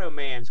like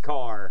Automan's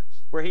car,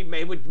 where he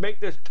would make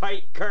this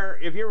tight curve.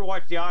 If you ever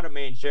watched the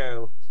Automan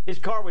show, his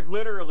car would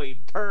literally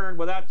turn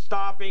without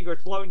stopping or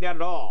slowing down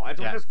at all. That's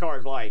what this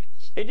car's like.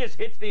 It just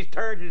hits these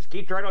turns and just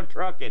keeps right on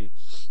trucking.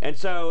 And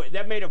so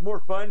that made it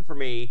more fun for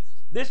me.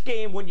 This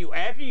game, when you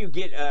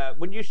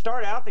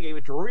start out the game,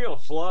 it's real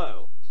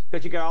slow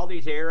because you got all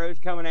these arrows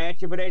coming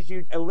at you. But as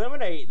you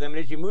eliminate them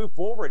and as you move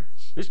forward,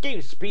 this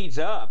game speeds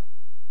up,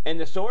 and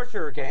the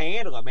sorcerer can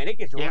handle it. Man, it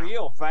gets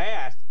real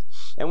fast.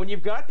 And when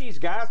you've got these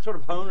guys sort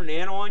of honing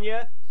in on you,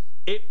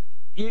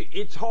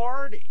 it's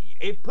hard.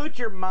 It puts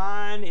your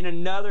mind in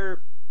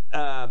another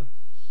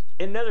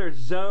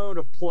zone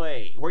of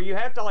play where you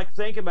have to like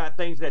think about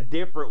things in a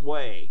different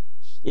way,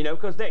 you know,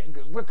 because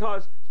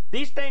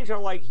these things are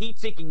like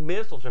heat-seeking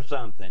missiles or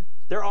something.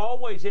 They're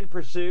always in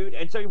pursuit,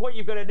 and so what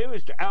you've got to do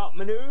is to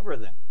outmaneuver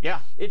them. Yeah,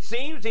 it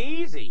seems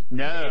easy.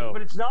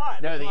 But it's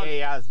not. No, the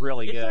AI is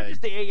really good. It's not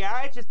just the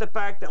AI; it's just the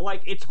fact that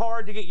like it's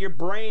hard to get your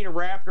brain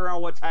wrapped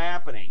around what's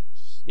happening.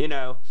 You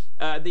know,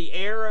 the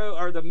arrow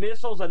or the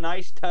missile's a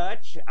nice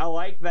touch. I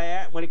like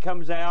that when it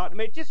comes out. I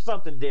mean, it's just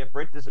something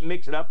different. Just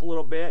mix it up a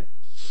little bit.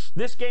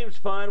 This game's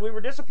fun. We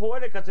were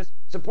disappointed because it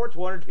supports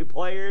 1 or 2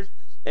 players,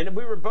 and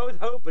we were both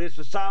hoping it's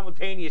a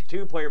simultaneous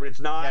 2-player, but it's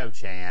not. No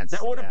chance.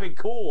 That would have been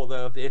cool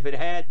though if it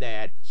had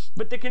that.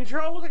 But the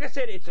controls, like I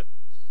said,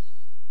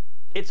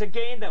 it's a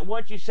game that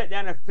once you sit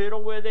down and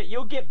fiddle with it,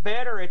 you'll get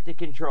better at the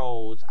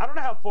controls. I don't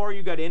know how far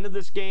you got into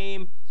this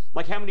game,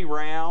 like how many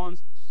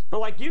rounds. But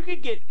like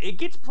it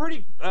gets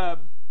pretty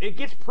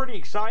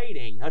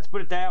exciting. Let's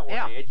put it that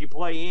way. As you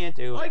play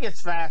into it. Well, it gets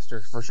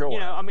faster for sure. You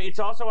know, I mean, it's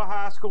also a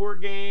high score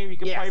game. You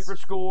can play for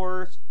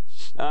scores.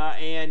 I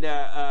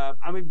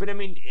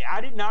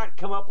did not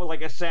come up with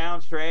like a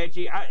sound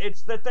strategy.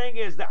 The thing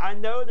is that I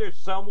know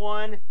there's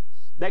someone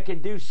that can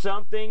do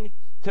something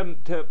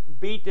to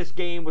beat this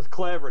game with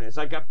cleverness.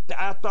 Like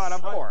I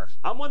thought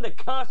I'm on the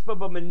cusp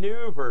of a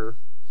maneuver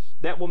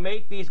that will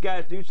make these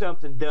guys do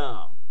something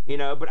dumb. You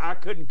know, but I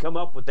couldn't come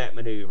up with that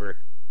maneuver.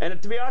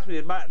 And to be honest with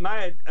you,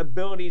 my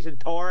abilities in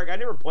TARG, I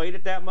never played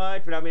it that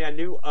much, but I mean, I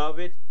knew of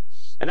it.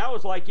 And I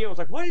was like,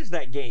 what is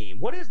that game?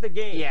 What is the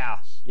game? Yeah.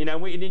 And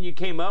then you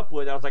came up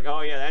with it. I was like,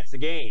 oh, yeah, that's the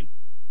game.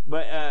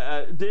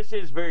 But this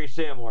is very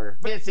similar.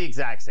 But it's the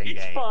exact same game.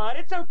 It's fun.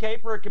 It's okay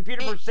for a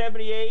computer for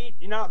 78.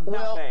 Not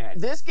bad.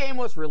 This game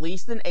was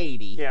released in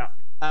 80. Yeah.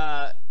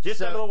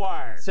 Just under the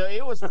wire. So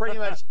it was pretty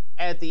much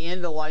at the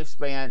end of the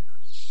lifespan.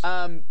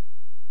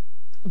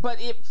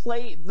 But it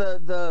played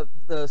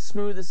the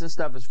smoothest and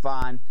stuff is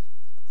fine.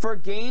 For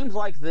games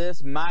like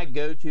this, my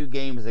go-to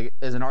game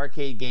is an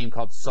arcade game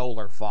called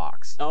Solar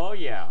Fox. Oh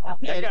yeah,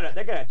 they got a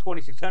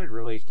 2600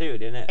 release too,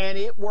 didn't it? And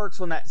it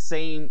works on that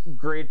same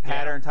grid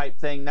pattern type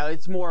thing. Now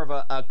it's more of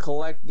a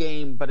collect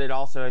game, but it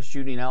also has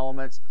shooting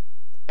elements,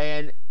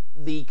 and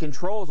the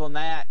controls on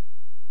that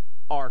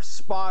are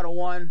spot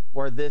on.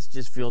 Where this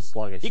just feels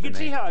sluggish. You can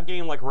see how a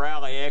game like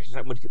Rally X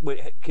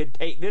could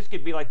take. This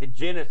could be like the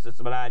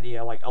genesis of an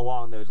idea like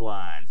along those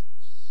lines.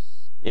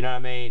 You know what I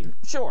mean?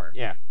 Sure.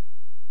 Yeah.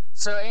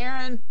 So,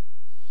 Aaron,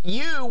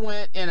 you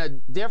went in a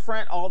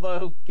different,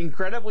 although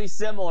incredibly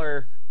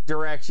similar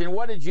direction.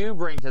 What did you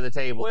bring to the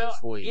table this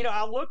week?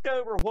 I looked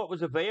over what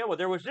was available.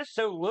 There was just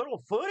so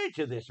little footage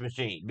of this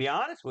machine, to be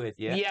honest with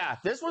you. Yeah,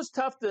 this was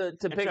tough to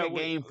pick a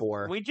game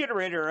for. We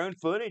generated our own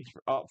footage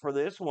for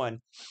this one.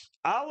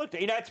 I looked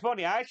at, it's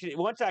funny,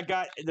 once I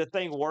got the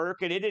thing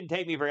working, it didn't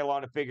take me very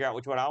long to figure out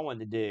which one I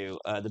wanted to do,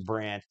 the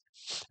BRENT.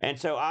 And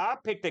so I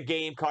picked a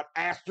game called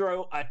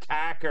ASTRO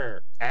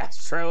Attacker.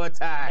 ASTRO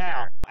Attacker.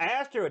 Now,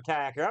 ASTRO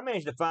Attacker, I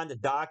managed to find the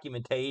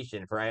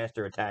documentation for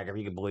ASTRO Attacker, if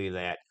you can believe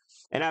that.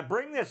 And I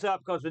bring this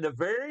up because in the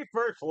very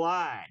first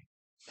line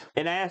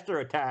in ASTRO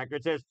Attacker,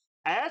 it says,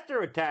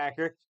 ASTRO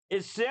Attacker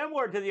is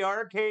similar to the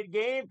arcade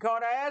game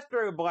called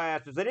Astro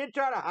Blasters. They didn't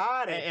try to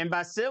hide it. And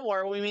by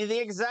similar, we mean the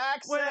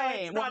exact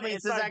same.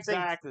 It's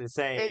exactly the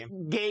same.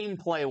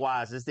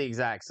 Gameplay-wise, it's the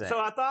exact same. So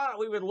I thought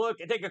we would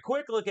take a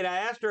quick look at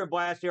Astro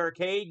Blast, the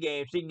arcade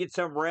game, so you can get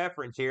some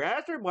reference here.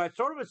 Astro Blast,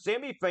 sort of a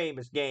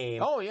semi-famous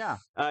game. Oh, yeah.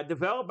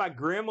 Developed by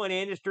Gremlin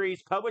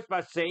Industries, published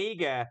by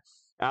Sega.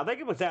 I think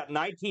it was out in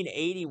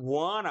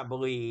 1981, I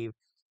believe.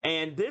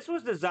 And this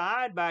was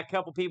designed by a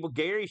couple people,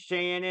 Gary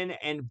Shannon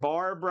and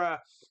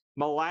Barbara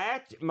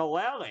Malalik.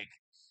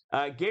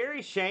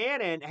 Gary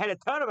Shannon had a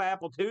ton of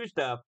Apple II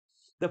stuff.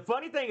 The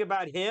funny thing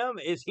about him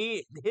is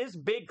his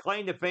big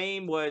claim to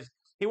fame was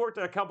he worked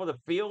on a couple of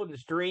the Field and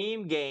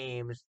Stream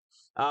games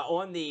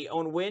on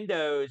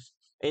Windows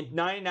in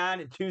 99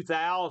 and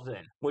 2000,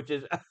 which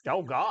is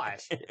oh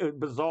gosh, it was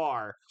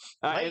bizarre.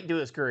 Late to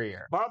his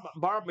career.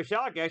 Barb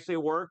Michalek actually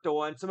worked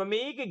on some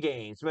Amiga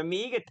games, some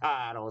Amiga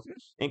titles,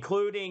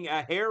 including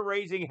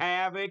Hair-Raising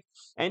Havoc,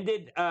 and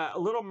did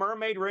Little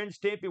Mermaid, Ren and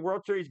Stimpy,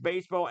 World Series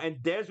Baseball,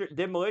 and Desert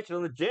Demolition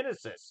on the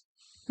Genesis,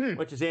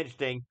 which is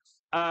interesting.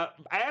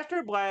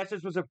 Astro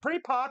Blasters was a pretty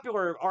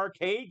popular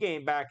arcade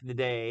game back in the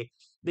day.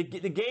 The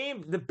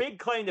game, the big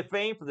claim to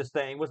fame for this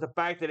thing was the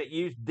fact that it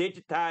used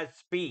digitized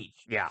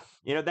speech. Yeah.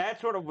 That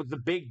sort of was the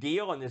big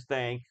deal in this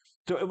thing.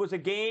 So it was a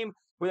game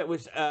that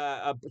was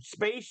a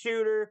space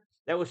shooter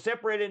that was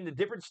separated into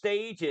different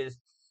stages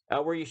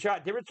where you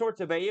shot different sorts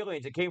of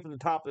aliens that came from the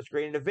top of the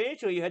screen. And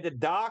eventually you had to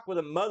dock with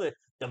the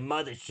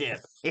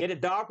mothership. You had to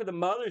dock with the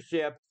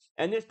mothership.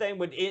 And this thing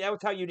that was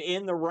how you'd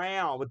end the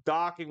round, with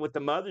docking with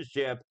the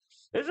mothership.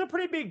 It was a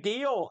pretty big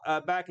deal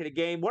back in the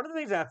game. One of the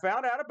things I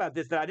found out about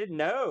this that I didn't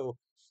know,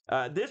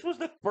 this was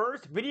the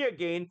first video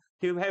game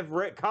to have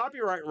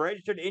copyright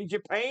registered in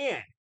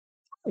Japan.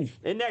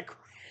 Isn't that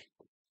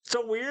it's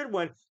a weird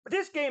one? But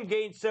this game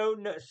gained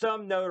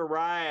some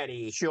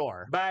notoriety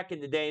back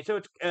in the day.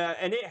 So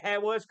and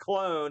it was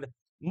cloned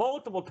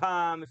multiple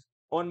times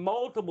on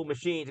multiple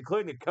machines,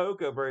 including the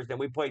Coco version that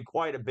we played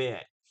quite a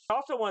bit.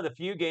 Also one of the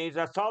few games,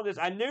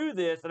 I knew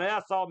this, and then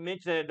I saw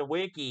mentioned in the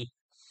wiki.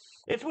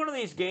 It's one of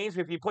these games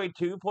where if you play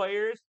two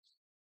players,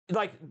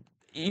 like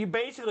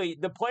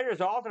the players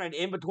alternate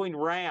in between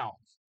rounds.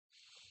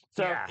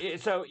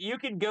 So you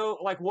can go,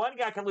 like one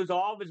guy can lose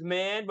all of his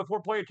men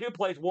before player two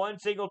plays one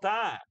single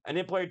time, and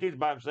then player two is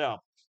by himself.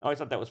 I always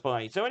thought that was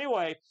funny. So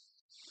anyway,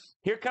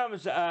 here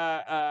comes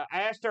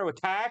Astro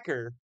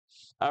Attacker,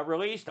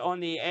 released on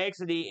the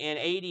Exidy in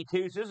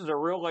 '82. So this is a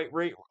real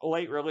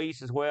late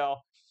release as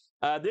well.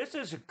 This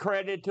is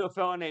credited to a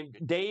fellow named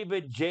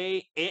David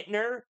J.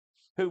 Ittner,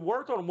 who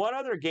worked on one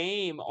other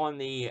game on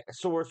the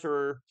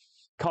Sorcerer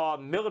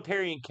called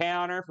Military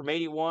Encounter from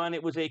 '81.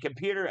 It was a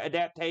computer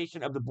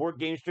adaptation of the board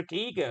game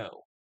Stratego.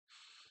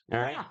 All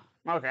right.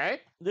 Yeah. Okay.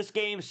 This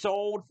game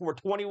sold for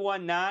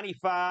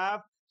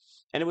 $21.95,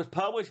 and it was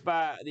published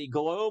by the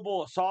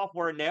Global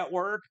Software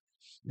Network.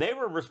 They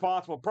were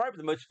responsible probably for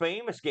the most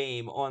famous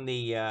game on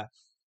the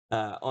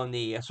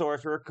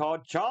Sorcerer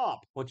called Chomp,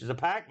 which is a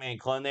Pac-Man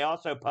clone. They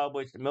also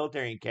published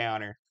Military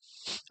Encounter.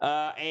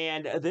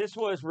 And this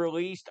was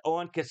released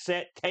on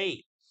cassette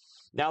tape.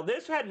 Now,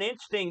 this had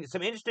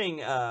some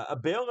interesting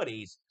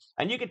abilities,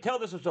 and you could tell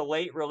this was a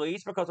late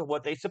release because of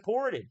what they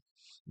supported.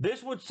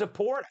 This would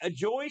support a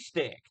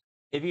joystick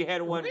if you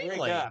had one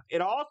rigged up.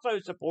 It also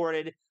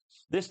supported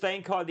this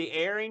thing called the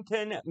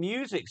Arrington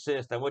Music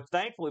System, which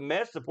thankfully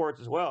MES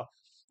supports as well.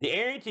 The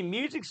Arrington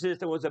Music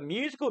System was a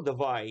musical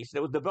device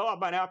that was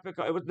developed by an outfit.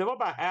 It was developed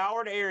by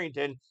Howard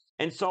Arrington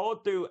and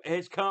sold through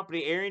his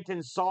company,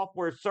 Arrington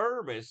Software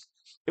Service.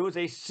 It was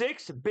a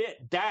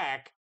 6-bit DAC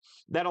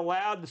that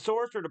allowed the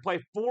sorcerer to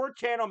play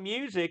 4-channel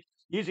music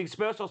using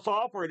special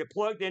software that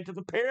plugged into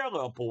the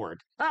parallel port.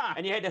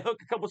 And you had to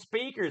hook a couple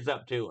speakers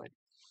up to it.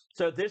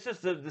 So this is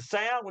the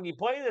sound when you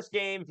play this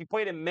game. If you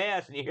play it in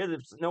MES and you hear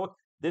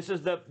this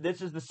is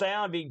the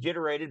sound being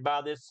generated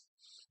by this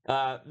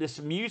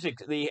music,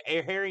 the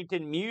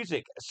Harrington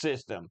Music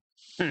System.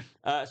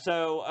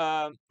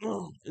 So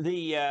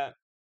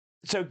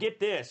get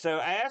this. So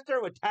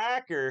Astro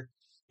Attacker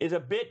is a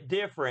bit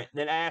different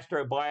than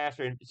Astro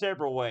Blaster in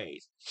several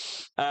ways.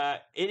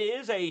 It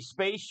is a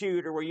space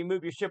shooter where you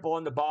move your ship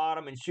along the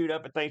bottom and shoot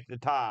up at things at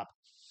the top.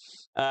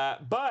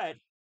 But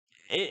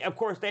of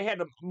course, they had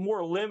a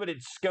more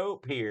limited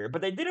scope here,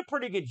 but they did a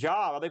pretty good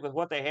job, I think, with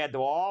what they had to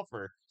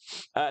offer.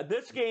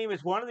 This game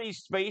is one of these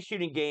space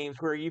shooting games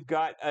where you've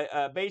got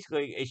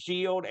basically a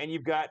shield, and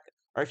you've got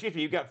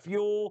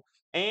fuel,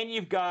 and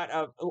you've got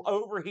a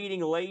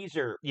overheating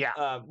laser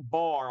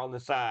bar on the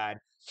side.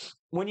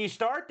 When you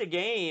start the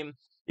game,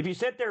 if you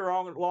sit there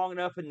long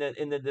enough in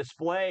the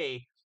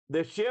display,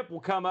 the ship will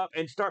come up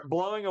and start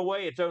blowing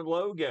away its own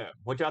logo,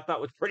 which I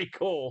thought was pretty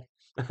cool.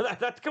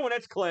 That's cool.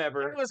 That's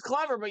clever. It was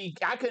clever, but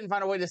I couldn't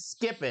find a way to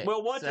skip it.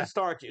 Well, once it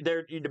starts,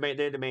 they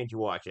demand you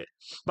watch it.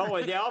 By the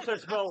way, they also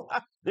spell.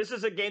 This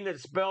is a game that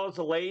spells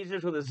the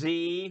lasers with a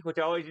Z, which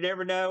you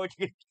never know.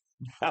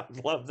 I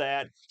love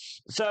that.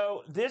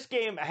 So this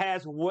game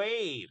has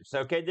waves.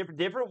 Okay,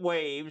 different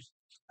waves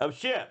of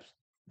ships.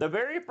 The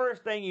very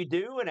first thing you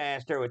do in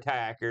Astro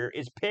Attacker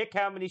is pick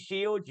how many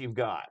shields you've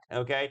got.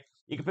 Okay,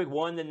 you can pick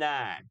 1 to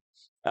 9.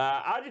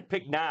 I just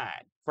picked 9,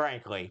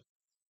 frankly.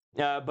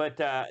 But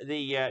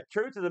the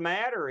truth of the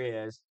matter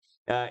is,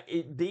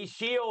 these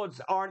shields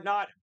are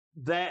not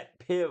that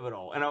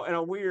pivotal in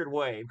a weird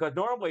way. Because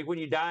normally when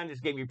you die in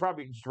this game, you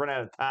probably just run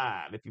out of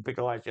time if you pick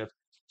a lot of shields.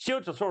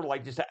 Shields are sort of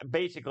like just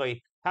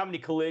basically how many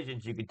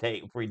collisions you can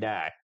take before you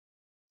die.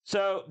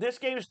 So this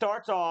game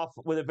starts off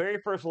with the very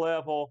first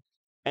level,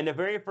 and the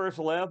very first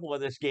level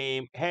of this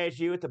game has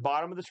you at the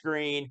bottom of the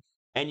screen.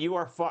 And you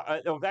are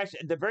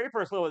actually, the very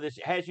first level of this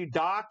has you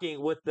docking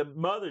with the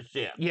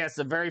mothership. Yes,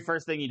 the very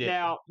first thing you do.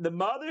 Now, the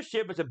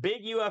mothership is a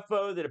big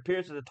UFO that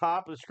appears at the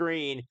top of the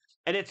screen,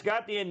 and it's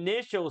got the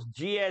initials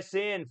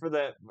GSN for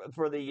the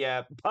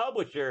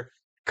publisher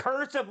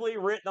cursively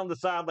written on the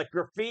side, like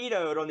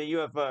graffitoed on the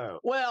UFO.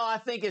 Well, I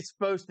think it's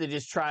supposed to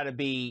just try to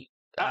be.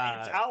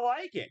 I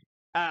like it.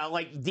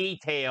 Like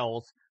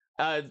details.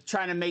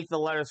 Trying to make the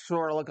letters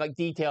sort of look like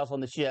details on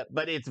the ship,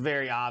 but it's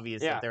very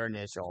obvious that they're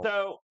initials.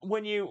 So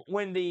when you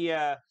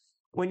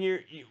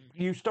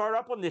start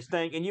up on this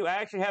thing, and you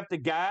actually have to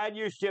guide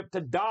your ship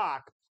to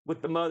dock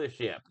with the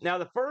mothership. Now,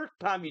 the first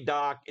time you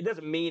dock, it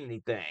doesn't mean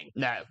anything.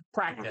 No,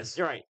 practice.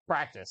 Right,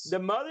 practice. The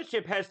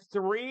mothership has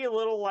 3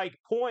 little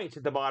points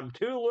at the bottom,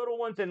 2 little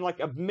ones, and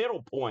like a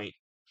middle point,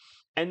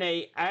 and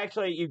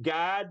you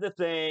guide the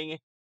thing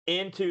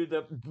into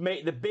the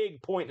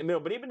big point in the middle,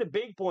 but even the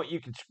big point you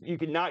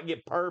can not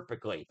get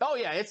perfectly. Oh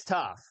yeah, it's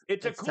tough.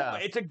 It's a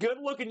good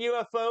looking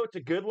UFO. It's a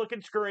good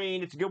looking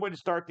screen. It's a good way to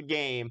start the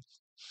game.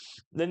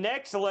 The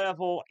next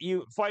level,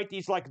 you fight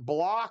these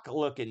block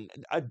looking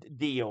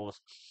deals.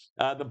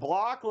 The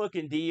block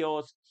looking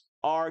deals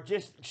are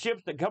just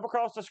ships that come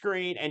across the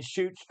screen and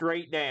shoot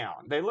straight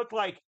down. They look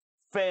like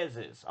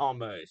fezzes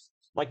almost.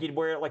 Like you'd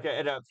wear it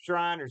at a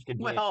Shriners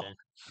convention. Well,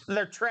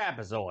 they're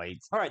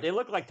trapezoids. All right, they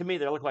look like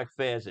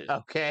fezzes.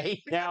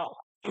 Okay. Now,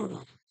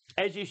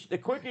 the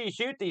quicker you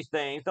shoot these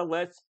things, the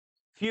less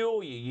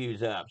fuel you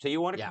use up. So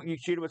you want to you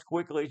shoot them as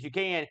quickly as you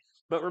can.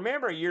 But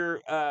remember, you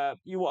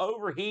will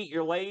overheat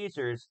your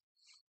lasers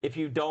if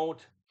you go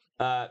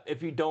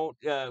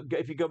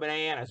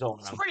bananas on them.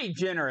 It's pretty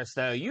generous,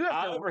 though.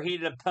 I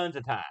overheated them tons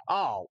of times.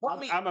 Oh,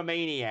 well, I'm a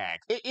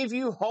maniac. If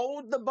you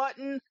hold the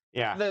button,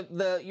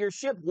 your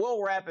ship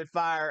will rapid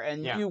fire,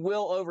 and you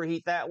will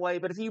overheat that way.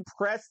 But if you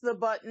press the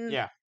button,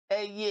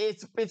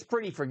 it's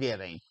pretty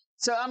forgiving.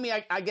 So I mean,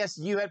 I guess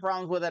you had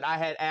problems with it. I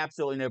had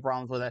absolutely no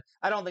problems with it.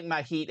 I don't think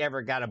my heat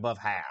ever got above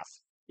half.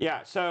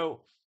 Yeah.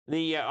 So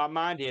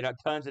mine did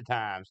tons of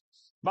times.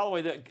 By the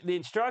way, the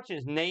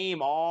instructions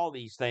name all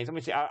these things. Let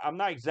me see. I'm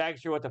not exactly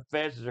sure what the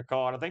fezzes are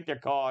called. I think they're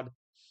called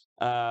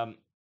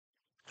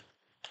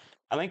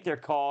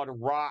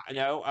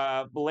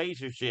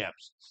laser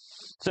ships.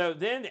 So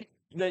then,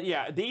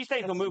 these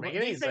things will move.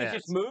 These things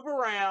just move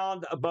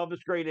around above the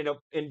screen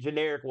in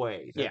generic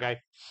ways. Okay. Yeah.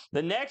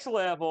 The next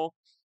level,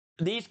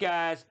 these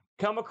guys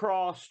come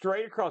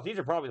straight across. These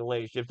are probably the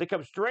laser ships. They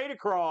come straight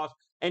across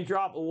and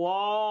drop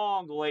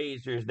long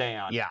lasers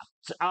down. Yeah.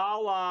 It's a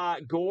la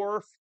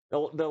Gorf.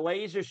 The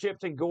laser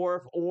ships in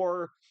Gorf,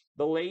 or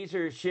the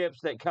laser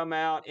ships that come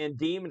out in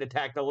Demon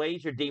Attack, the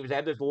laser demons, they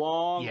have those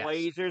long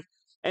lasers,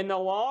 and the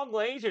long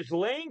lasers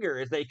linger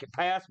as they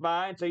pass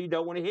by, and so you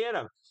don't want to hit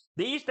them.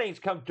 These things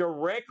come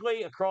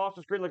directly across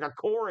the screen like a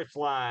chorus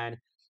line,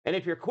 and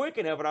if you're quick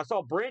enough, and I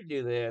saw Brent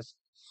do this,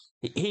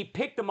 he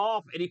picked them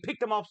off, and he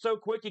picked them off so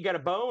quick, you got a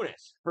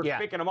bonus for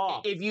picking them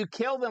off. If you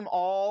kill them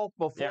all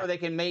before they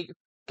can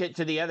get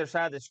to the other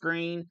side of the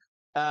screen,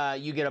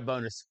 you get a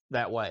bonus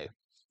that way.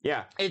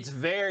 Yeah. It's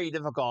very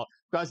difficult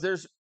because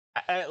there's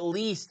at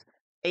least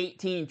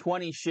 18,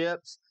 20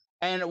 ships.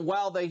 And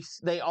while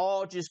they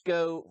all just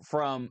go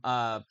from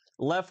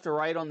left to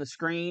right on the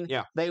screen,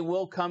 they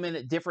will come in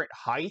at different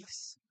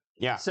heights.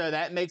 Yeah. So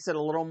that makes it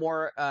a little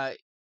more a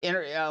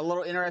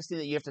little interesting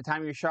that you have to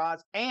time your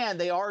shots, and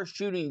they are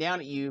shooting down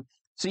at you,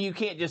 so you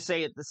can't just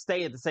stay at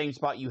the same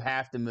spot. You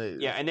have to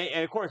move. Yeah, and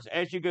of course,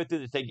 as you go through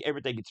this thing,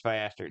 everything gets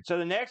faster. So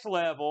the next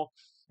level,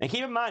 and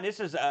keep in mind, this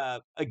is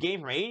a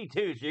game from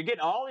 '82, so you're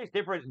getting all these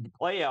different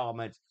play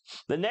elements.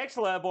 The next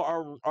level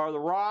are the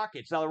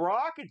rockets. Now the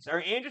rockets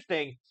are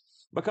interesting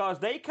because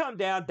they come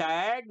down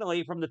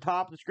diagonally from the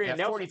top of the screen.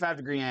 Yeah,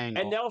 45-degree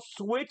angle. And they'll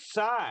switch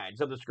sides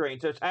of the screen.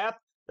 So it's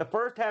the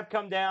first half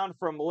come down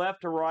from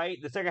left to right,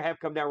 the second half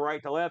come down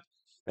right to left.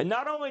 And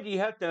not only do you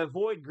have to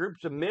avoid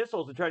groups of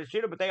missiles and try to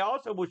shoot them, but they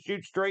also will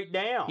shoot straight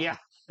down. Yeah,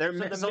 they're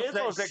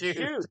missiles that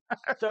shoot.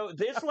 So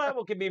this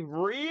level can be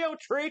real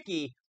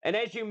tricky. And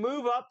as you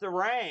move up the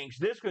ranks,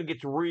 this one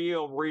gets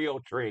real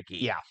tricky.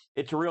 Yeah.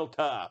 It's real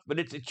tough, but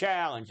it's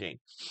challenging.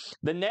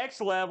 The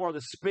next level are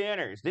the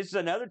spinners. This is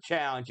another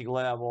challenging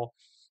level.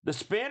 The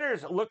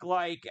spinners look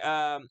like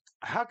how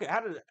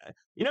does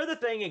you know the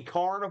thing in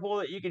Carnival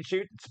that you can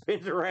shoot that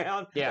spins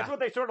around? Yeah, that's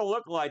what they sort of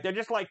look like. They're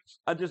just like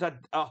there's a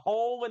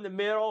hole in the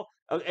middle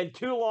and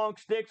two long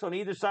sticks on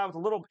either side with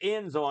little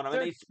ends on them,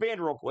 and they spin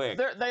real quick.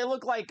 They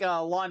look like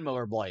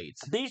lawnmower blades.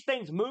 These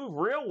things move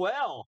real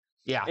well.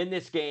 Yeah, in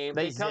this game,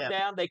 they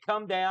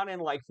come down in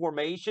like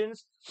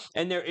formations,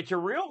 and it's a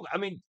real. I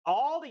mean,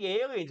 all the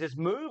aliens just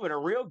move in a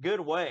real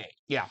good way.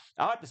 Yeah,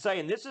 I have to say,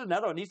 and this is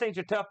another one. These things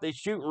are tough. They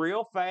shoot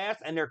real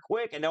fast, and they're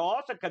quick, and they'll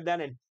also come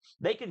down and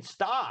they can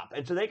stop,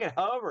 and so they can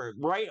hover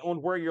right on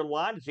where your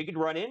line is, so you can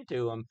run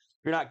into them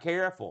if you're not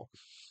careful.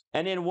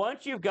 And then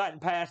once you've gotten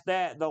past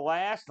that, the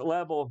last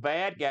level of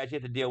bad guys you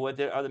have to deal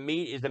with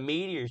is the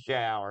meteor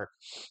shower.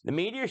 The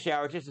meteor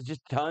shower is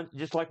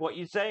just like what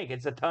you say.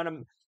 It's a ton of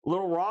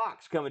little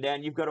rocks coming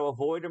down. You've got to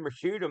avoid them or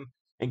shoot them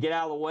and get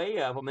out of the way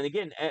of them. And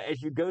again, as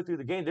you go through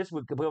the game, this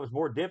becomes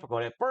more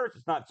difficult. At first,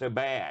 it's not so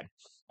bad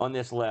on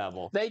this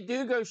level. They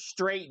do go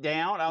straight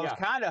down. I was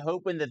kind of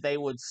hoping that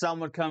some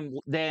would come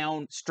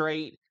down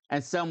straight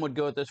and some would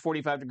go at those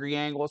 45-degree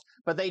angles,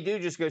 but they do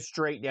just go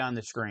straight down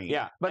the screen.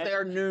 Yeah. But they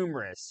are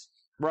numerous.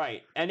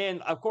 Right. And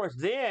then, of course,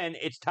 then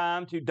it's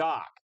time to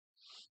dock.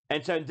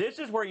 And so this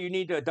is where you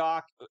need to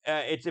dock.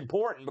 It's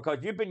important because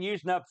you've been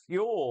using up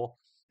fuel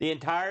the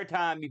entire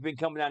time you've been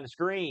coming down the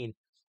screen.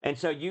 And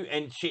so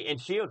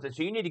shields. And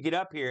so you need to get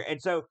up here.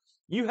 And so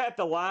you have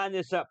to line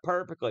this up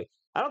perfectly.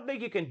 I don't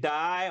think you can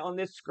die on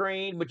this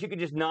screen, but you can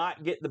just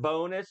not get the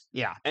bonus.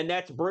 Yeah. And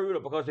that's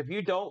brutal because if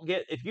you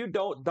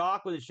don't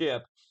dock with the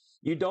ship,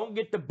 you don't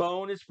get the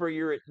bonus for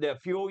the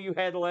fuel you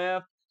had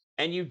left,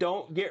 and you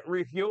don't get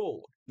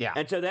refueled. Yeah.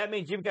 And so that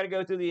means you've got to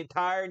go through the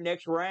entire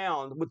next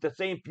round with the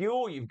same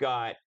fuel you've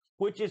got,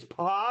 which is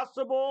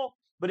possible,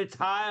 but it's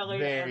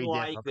highly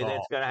unlikely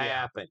that's going to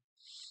happen.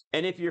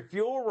 And if your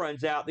fuel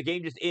runs out, the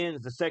game just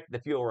ends the second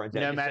the fuel runs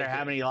out. No matter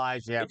how many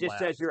lives you have left. It just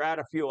says you're out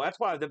of fuel. That's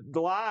why the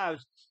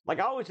lives, like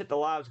I always hit the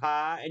lives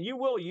high, and you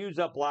will use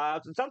up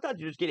lives, and sometimes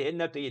you just get hit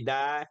enough till you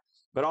die,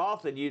 but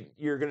often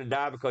you're going to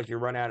die because you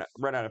run out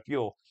of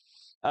fuel.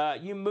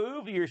 You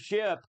move your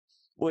ship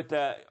with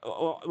the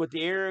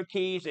arrow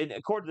keys, and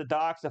according to the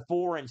docs, the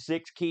 4 and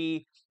 6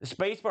 key. The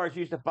space bar is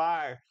used to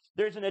fire.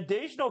 There's an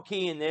additional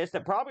key in this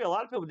that probably a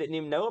lot of people didn't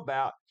even know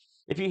about.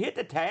 If you hit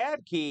the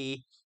tab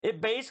key, it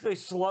basically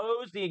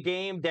slows the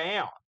game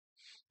down,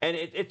 and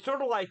it's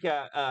sort of like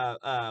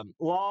a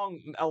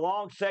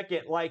long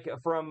second, like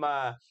from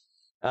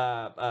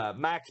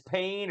Max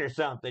Payne or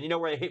something. You know,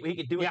 where he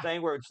could do a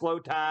thing where it's slow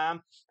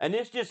time, and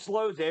this just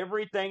slows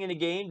everything in the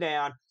game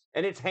down.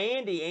 And it's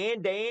handy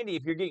and dandy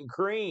if you're getting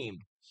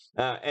creamed.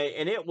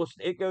 And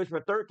it goes for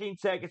 13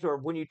 seconds or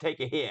when you take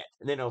a hit,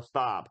 and then it'll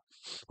stop,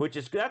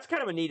 that's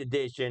kind of a neat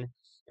addition.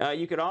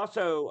 You can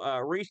also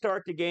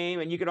restart the game,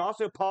 and you can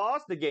also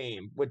pause the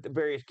game with the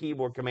various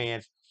keyboard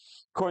commands.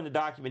 According to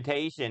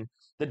documentation,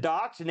 the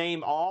docs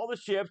name all the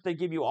ships. They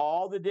give you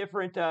all the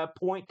different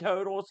point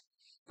totals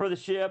for the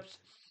ships,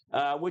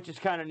 which is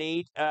kind of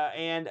neat.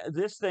 And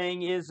this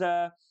thing is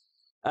a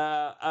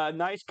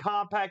nice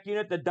compact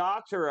unit. The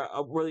docks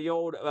were the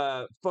old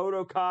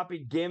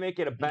photocopied gimmick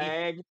in a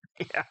bag,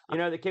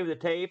 that came with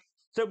the tape.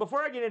 So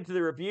before I get into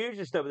the reviews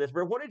and stuff of this,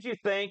 bro, what did you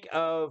think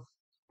of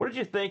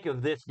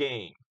this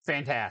game?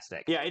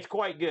 Fantastic. Yeah, it's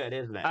quite good,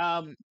 isn't it?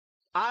 I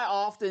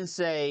often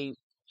say,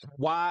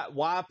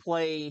 why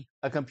play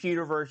a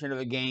computer version of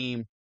a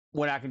game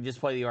when I can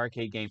just play the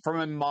arcade game from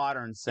a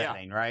modern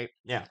setting, right?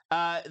 Yeah.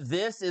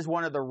 This is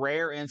one of the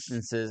rare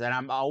instances, and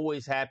I'm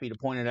always happy to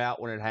point it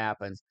out when it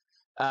happens,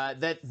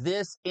 that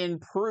this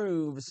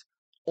improves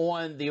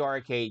on the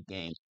arcade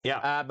game.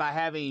 Yeah. By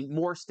having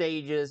more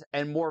stages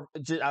and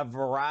a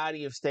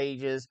variety of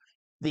stages.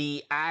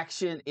 The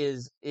action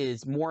is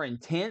more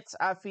intense,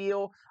 I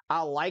feel.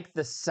 I like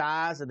the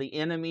size of the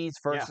enemies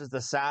versus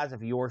the size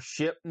of your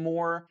ship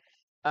more.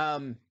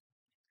 And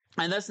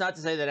that's not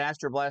to say that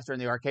Astro Blaster in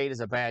the arcade is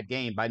a bad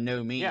game, by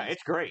no means. Yeah,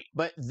 it's great.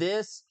 But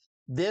this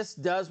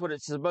does what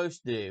it's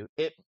supposed to do.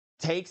 It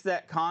takes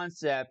that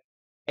concept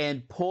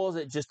and pulls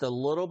it just a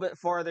little bit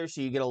farther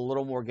so you get a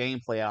little more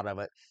gameplay out of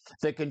it.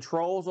 The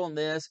controls on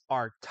this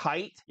are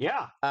tight.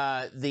 Yeah.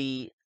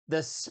 The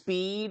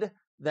speed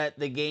that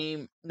the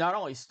game not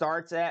only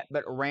starts at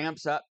but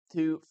ramps up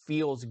to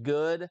feels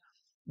good.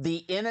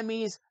 The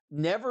enemies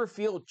never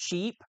feel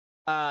cheap.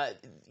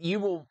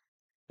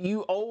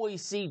 You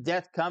always see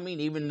death coming,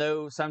 even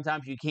though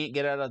sometimes you can't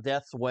get out of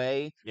death's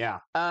way. Yeah.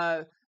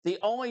 The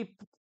only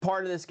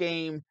part of this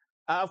game,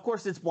 of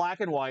course, it's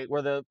black and white,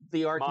 where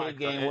the arcade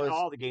game was.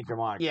 All the games are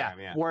monochrome.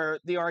 Yeah. Where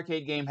the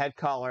arcade game had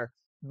color,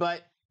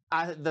 but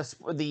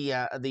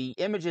the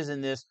images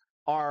in this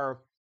are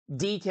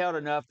detailed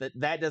enough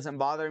that doesn't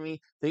bother me.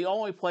 The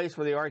only place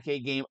where the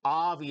arcade game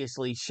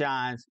obviously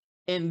shines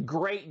in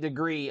great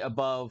degree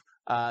above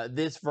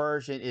this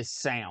version is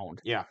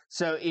sound. Yeah.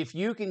 So if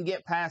you can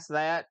get past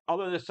that,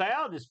 although the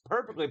sound is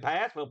perfectly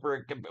passable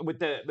with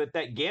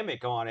that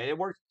gimmick on it, it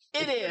works.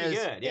 It is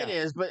good. Yeah. It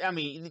is, but I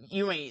mean,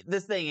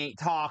 this thing ain't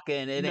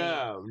talking.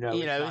 No,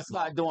 it's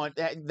not doing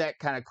that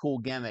kind of cool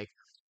gimmick.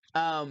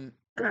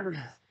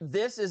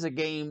 This is a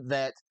game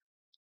that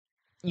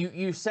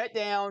you set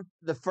down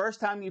the first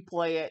time you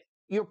play it.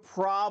 You're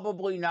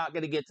probably not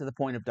going to get to the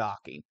point of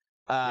docking,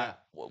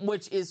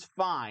 which is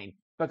fine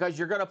because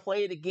you're going to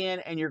play it again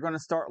and you're going to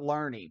start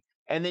learning,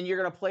 and then you're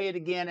going to play it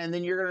again, and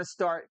then you're going to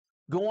start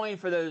going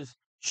for those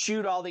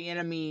shoot all the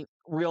enemy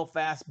real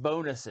fast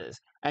bonuses.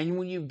 And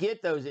when you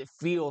get those, it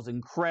feels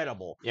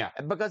incredible. Yeah,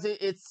 because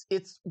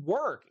it's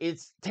work.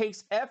 It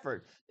takes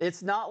effort.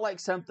 It's not like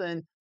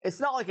something. It's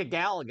not like a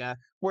Galaga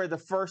where the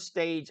first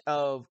stage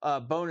of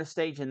bonus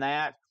stage in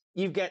that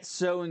you've got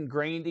so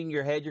ingrained in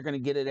your head you're going to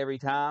get it every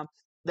time.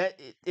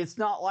 It's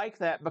not like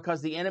that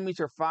because the enemies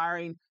are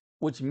firing,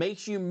 which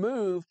makes you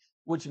move,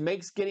 which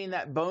makes getting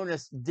that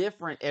bonus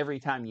different every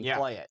time you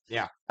play it.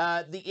 Yeah.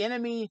 The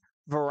enemy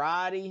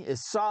variety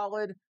is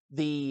solid.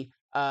 The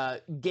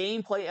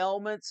gameplay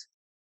elements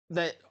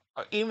that,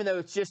 even though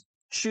it's just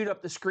shoot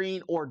up the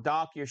screen or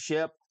dock your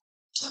ship,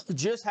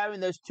 just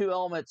having those two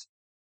elements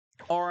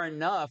are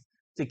enough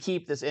to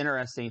keep this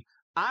interesting.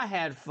 I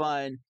had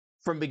fun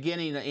from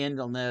beginning to end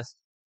on this,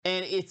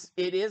 and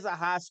it is a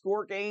high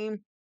score game.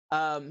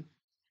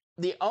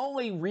 The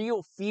only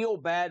real feel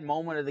bad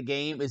moment of the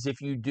game is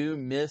if you do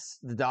miss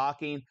the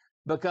docking,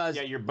 because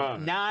you're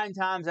boned. 9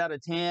 times out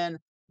of 10,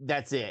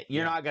 that's it.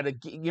 You're not gonna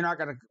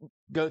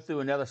go through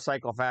another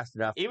cycle fast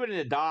enough. Even in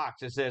the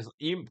docs, it says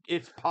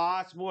it's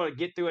possible to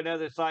get through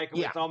another cycle.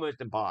 Yeah. It's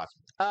almost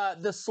impossible.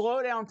 The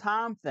slowdown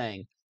time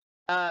thing.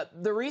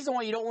 The reason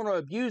why you don't want to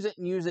abuse it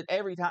and use it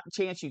every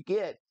chance you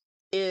get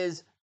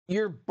is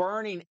you're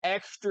burning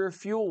extra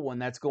fuel when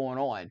that's going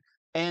on.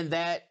 And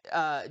that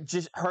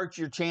just hurts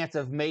your chance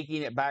of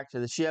making it back to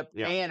the ship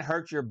and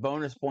hurts your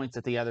bonus points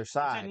at the other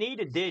side. It's a neat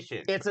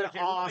addition. It's an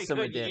awesome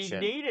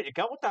addition. You need it. A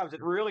couple times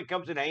it really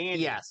comes in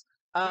handy. Yes.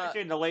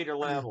 Especially in the later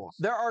levels.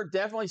 There are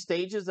definitely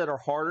stages that are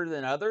harder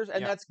than others,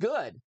 and that's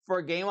good. For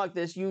a game like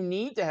this, you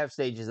need to have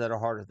stages that are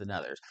harder than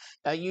others.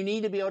 You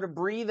need to be able to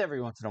breathe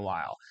every once in a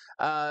while.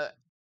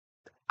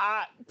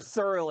 I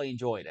thoroughly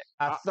enjoyed it.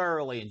 I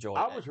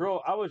was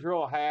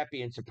real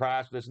happy and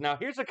surprised with this. Now,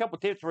 here's a couple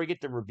tips before we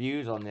get the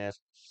reviews on this.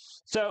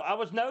 So I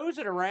was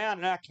nosing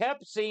around, and I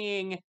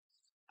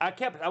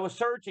was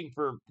searching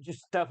for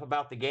just stuff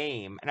about the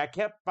game, and I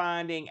kept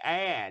finding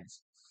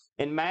ads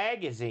in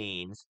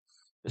magazines.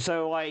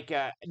 So, I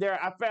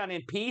found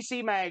in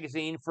PC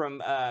Magazine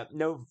from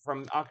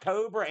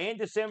October and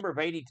December of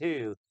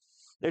 '82,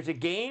 there's a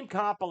game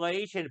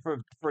compilation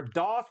for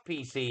DOS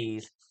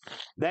PCs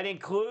that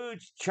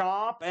includes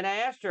Chomp and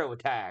Astro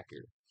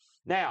Attacker.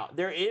 Now,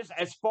 there is,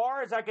 as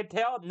far as I can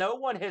tell, no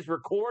one has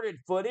recorded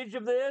footage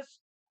of this.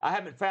 I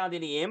haven't found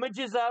any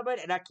images of it,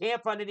 and I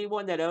can't find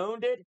anyone that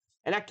owned it,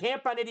 and I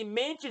can't find any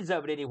mentions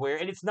of it anywhere,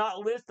 and it's not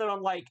listed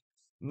on,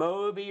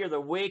 Moby or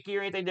the Wiki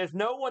or anything. There's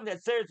no one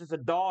that says there's a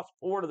DOS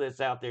port of this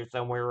out there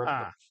somewhere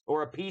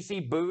or a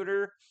PC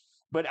booter.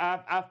 But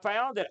I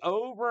found it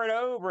over and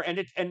over,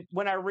 and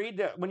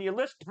when you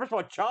listen, first of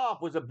all,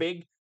 Chomp was a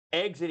big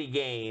Exidy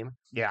game.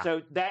 Yeah.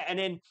 So and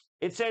then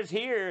it says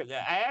here, the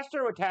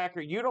Astro Attacker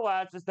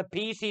utilizes the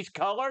PC's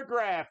color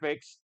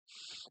graphics,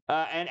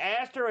 and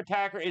Astro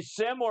Attacker is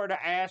similar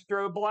to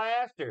Astro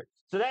Blaster.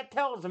 So that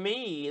tells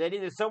me that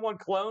either someone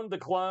cloned the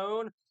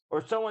clone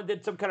or someone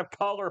did some kind of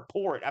color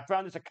port. I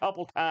found this a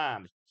couple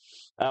times,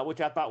 which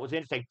I thought was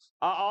interesting.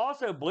 I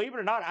also, believe it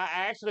or not, I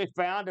actually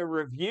found a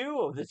review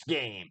of this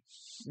game.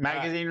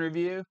 Magazine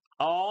review?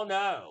 Oh,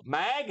 no.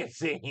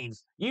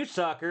 Magazines. You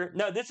sucker.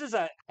 No, this is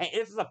a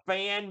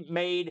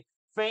fan-made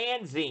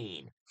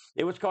fanzine.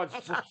 It was called,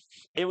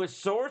 it was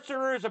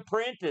Sorcerer's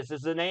Apprentice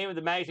is the name of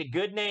the magazine.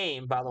 Good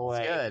name, by the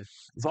way.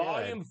 It's good.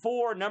 Volume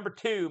 4, number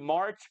 2,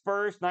 March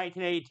 1st,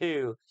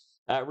 1982.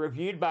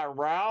 reviewed by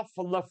Ralph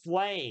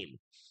LaFlame.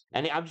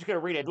 And I'm just going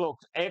to read a little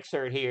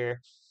excerpt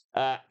here.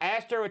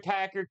 Astro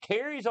Attacker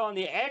carries on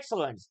the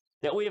excellence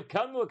that we have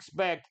come to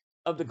expect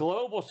of the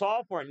global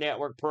software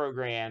network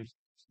programs.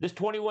 This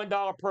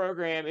 $21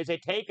 program is a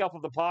takeoff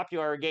of the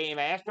popular game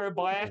Astro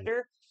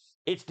Blaster.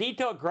 Its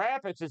detailed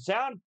graphics and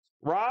sound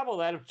rival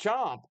that of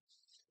Chomp.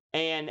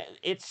 And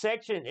its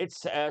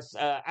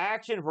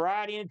action,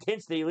 variety, and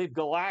intensity leave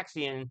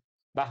Galaxian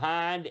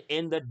behind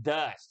in the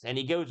dust. And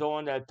he goes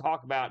on to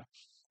talk about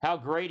how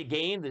great a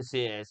game this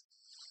is.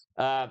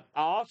 I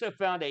also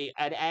found an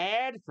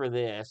ad for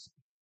this,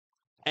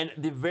 and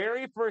the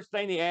very first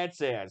thing the ad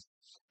says,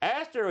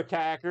 Astro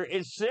Attacker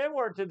is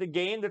similar to the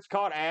game that's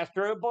called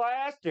Astro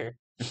Blaster.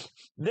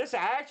 This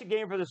action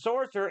game for the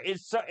Sorcerer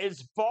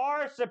is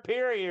far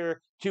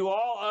superior to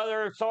all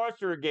other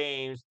Sorcerer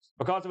games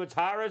because of its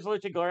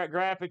high-resolution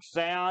graphics,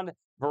 sound,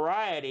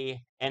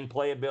 variety, and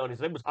playability.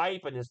 So it was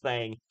hyping this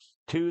thing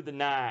to the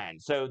nine.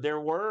 So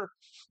there were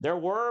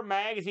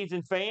magazines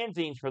and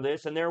fanzines for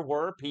this, and there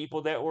were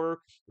people that were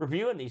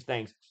reviewing these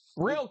things.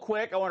 Real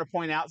quick, I want to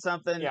point out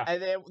something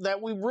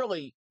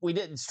that we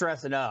didn't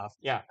stress enough.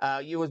 Yeah.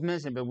 You was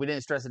mentioned, but we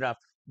didn't stress enough.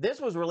 This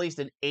was released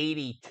in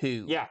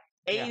 82. Yeah.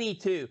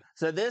 82. Yeah.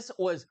 So this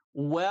was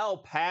well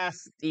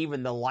past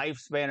even the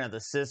lifespan of the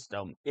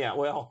system. Yeah,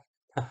 well,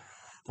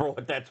 for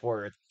what that's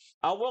worth.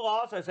 I will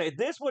also say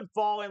this would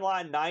fall in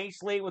line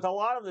nicely with a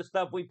lot of the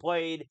stuff we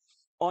played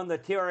on the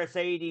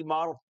TRS-80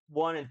 Model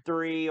 1 and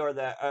 3 or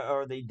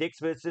the Dick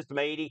Smith System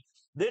 80.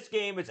 This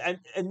game is,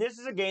 and this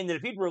is a game that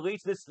if he'd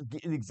released this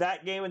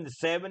exact game in the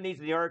 70s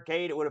in the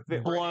arcade, it would have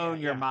fit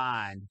blown your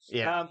mind.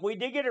 Yeah. We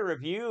did get a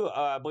review,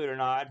 believe it or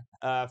not,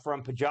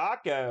 from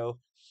Pajako.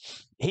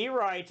 He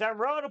writes,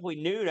 I'm relatively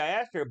new to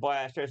Astro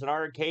Blaster as an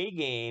arcade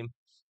game,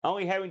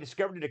 only having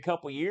discovered it a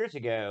couple years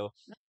ago.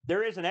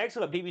 There is an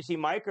excellent BBC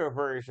Micro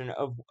version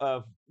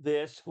of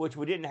this, which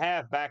we didn't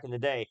have back in the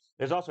day.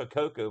 There's also a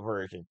Coco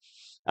version.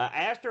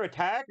 Astro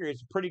Attacker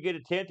is a pretty good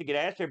attempt to get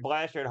Astro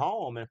Blaster at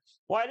home. And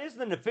while it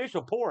isn't an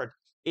official port,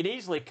 it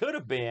easily could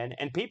have been,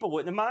 and people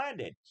wouldn't have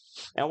minded.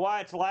 And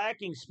while it's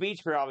lacking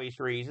speech for obvious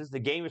reasons, the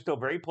game is still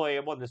very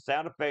playable, and the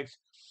sound effects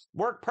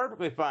work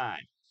perfectly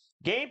fine.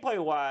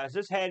 Gameplay-wise,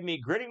 this had me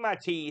gritting my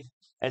teeth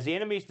as the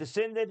enemies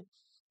descended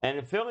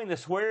and filling the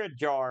swear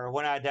jar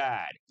when I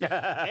died.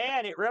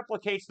 And it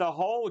replicates the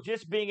whole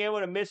just being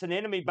able to miss an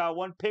enemy by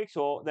 1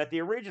 pixel that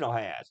the original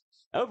has.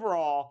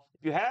 Overall,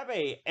 if you have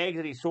a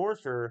Exidy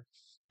Sorcerer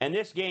and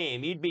this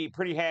game, you'd be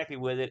pretty happy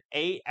with it.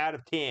 8 out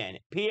of 10.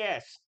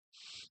 P.S.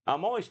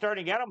 I'm only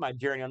starting out on my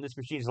journey on this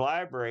machine's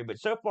library, but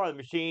so far the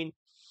machine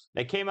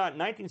that came out in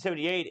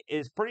 1978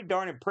 is pretty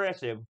darn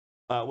impressive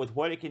with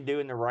what it can do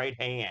in the right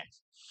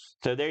hands.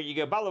 So there you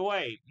go. By the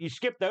way, you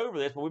skipped over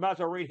this, but we might as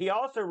well read. He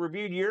also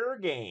reviewed your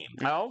game.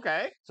 Oh,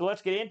 okay. So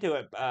let's get into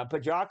it.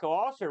 Pajako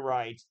also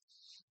writes,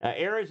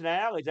 Arrows and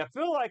Alleys. I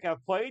feel like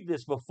I've played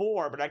this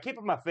before, but I keep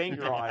my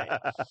finger on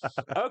it.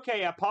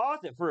 Okay, I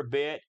paused it for a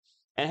bit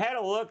and had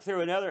a look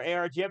through another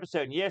ARG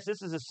episode. And yes,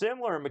 this is a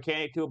similar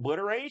mechanic to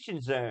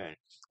Obliteration Zone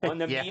on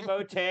the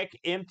Memotech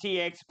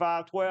MTX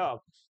 512.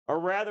 Or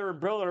rather,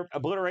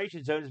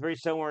 Obliteration Zone is very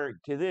similar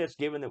to this,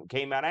 given that it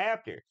came out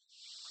after.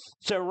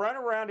 So run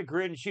around a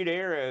grid and shoot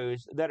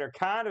arrows that are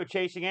kind of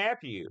chasing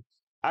after you.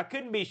 I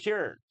couldn't be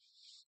sure.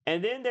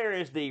 And then there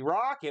is the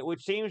rocket,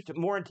 which seems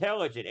more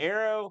intelligent.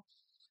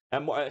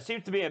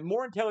 Seems to be a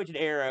more intelligent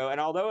arrow,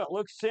 and although it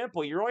looks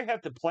simple, you really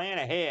have to plan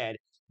ahead,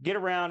 get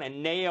around,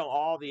 and nail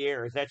all the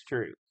arrows. That's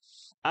true.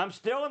 I'm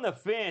still on the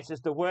fence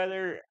as to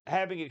whether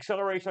having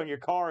acceleration on your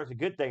car is a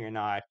good thing or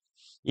not.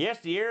 Yes,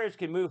 the arrows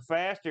can move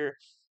faster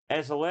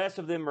as the less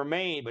of them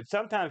remain, but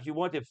sometimes you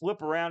want to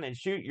flip around and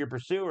shoot your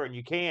pursuer, and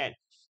you can't.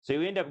 So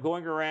you end up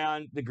going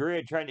around the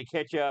grid trying to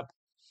catch up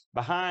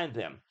behind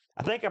them.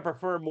 I think I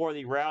prefer more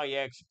the Rally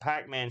X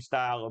Pac-Man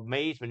style of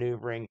maze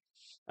maneuvering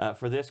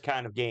for this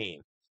kind of game.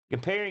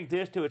 Comparing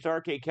this to its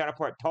arcade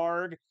counterpart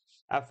Targ,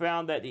 I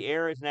found that the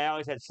arrows and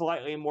alleys had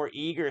slightly more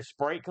eager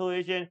sprite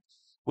collision,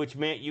 which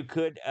meant you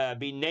could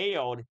be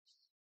nailed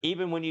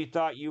even when you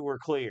thought you were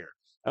clear.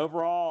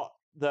 Overall,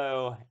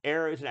 though,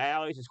 Arrows and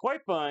Alleys is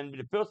quite fun, but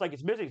it feels like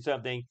it's missing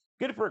something.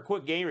 Good for a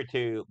quick game or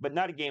two, but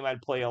not a game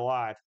I'd play a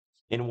lot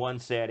in one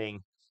setting.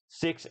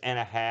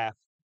 6.5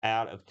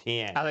 out of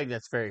 10. I think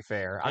that's very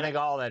fair. I think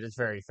all that is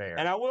very fair.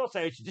 And I will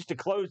say, just to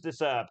close this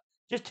up,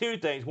 just 2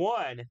 things.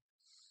 One,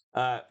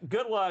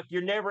 good luck.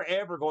 You're never,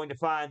 ever going to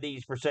find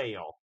these for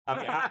sale.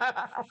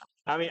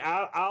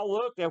 I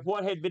looked at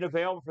what had been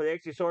available for the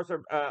Exidy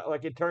Sorcerer,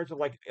 like in terms of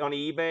like on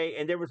eBay,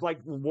 and there was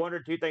like 1 or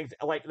 2 things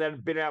like that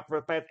have been out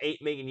for the past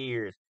 8 million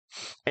years.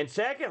 And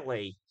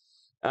secondly,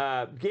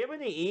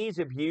 given the ease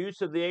of use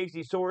of the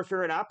Exidy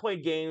Sorcerer, and I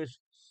played games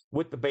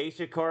with the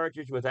basic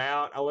cartridge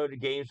without, I loaded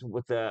games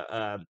with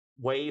the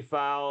WAV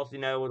files,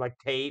 with like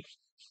tapes,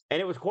 and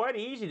it was quite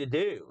easy to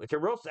do. It's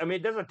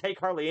it doesn't take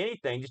hardly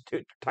anything. Just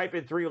to type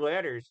in 3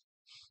 letters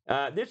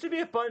This would be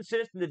a fun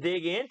system to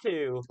dig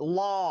into.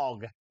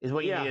 Log is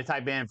what you Yeah. need to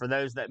type in for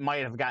those that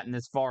might have gotten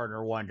this far and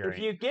are wondering. If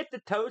you get the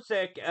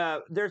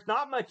TOSEC, there's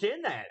not much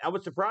in that. I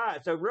was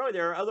surprised. So really,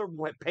 there are other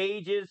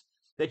pages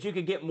that you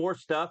could get more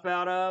stuff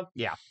out of.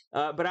 Yeah.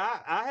 But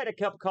I had a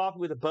cup of coffee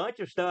with a bunch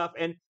of stuff,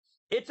 and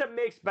it's a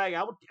mixed bag.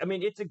 I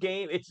mean, it's a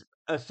game. It's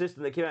a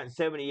system that came out in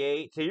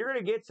 '78, so you're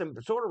going to get some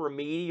sort of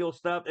remedial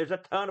stuff. There's a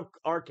ton of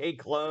arcade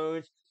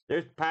clones.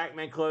 There's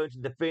Pac-Man clones,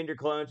 and Defender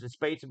clones, and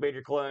Space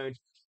Invader clones.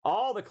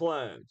 All the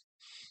clones.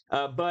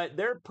 But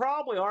there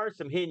probably are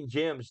some hidden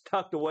gems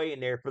tucked away in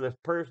there for the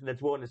person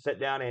that's willing to sit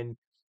down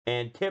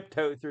and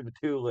tiptoe through the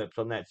tulips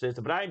on that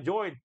system. But I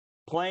enjoyed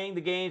playing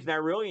the games, and I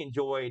really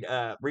enjoyed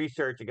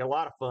researching. A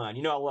lot of fun.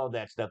 You know, I love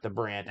that stuff, the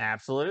brand.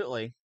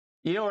 Absolutely.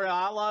 You know what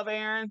I love,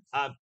 Aaron?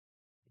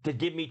 To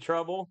give me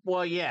trouble?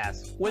 Well,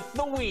 yes. With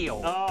the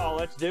wheel. Oh,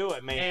 let's do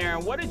it, man.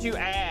 Aaron, what did you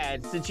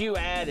add since you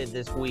added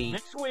this week?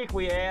 Next week,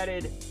 we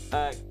added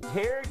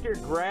character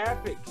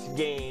graphics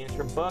games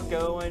from Buck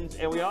Owens,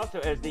 and we also,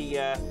 as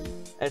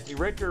the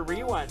Retro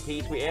Rewind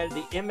piece, we added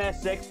the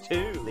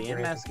MSX2. The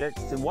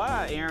MSX2.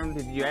 Why, Aaron,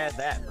 did you add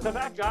that? Because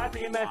I got the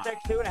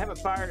MSX2 and I haven't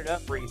fired it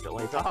up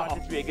recently, so I thought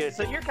this would be a good.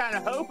 So you're kind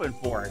of hoping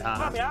for it,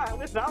 huh? I mean,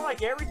 listen, I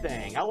like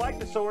everything. I like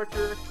the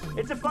Sorcerer.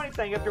 It's a funny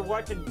thing after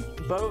watching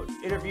Boat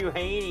interview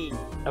Haney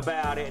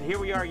about it, and here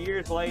we are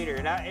years later,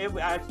 and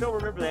I still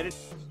remember that.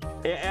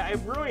 I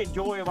really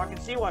enjoy it. I can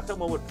see why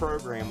someone would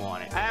program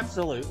on it.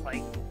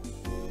 Absolutely.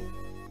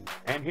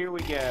 And here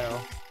we go.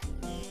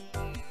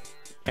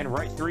 And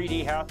right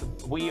 3D House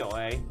of Wheel,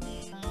 eh?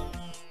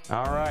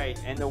 All right,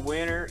 and the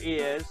winner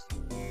is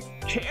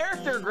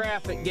Character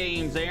graphic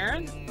games,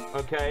 Aaron.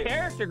 Okay.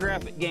 Character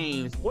graphic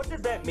games. What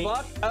does that mean?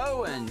 Buck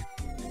Owen.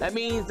 That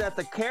means that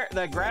the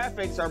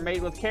graphics are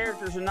made with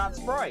characters and not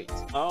sprites.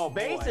 Oh,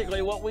 boy.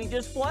 Basically what we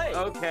just played.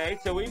 Okay,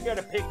 so we've got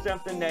to pick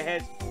something that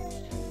has.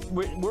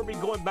 We'll be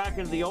going back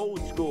into the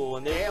old school,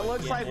 and it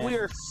looks like we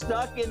are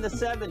stuck in the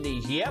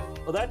 70s. Yep.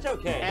 Well, that's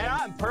okay. And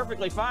I'm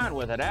perfectly fine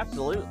with it.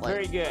 Absolutely.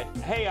 Very good.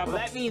 Hey, well,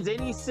 that means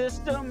any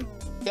system,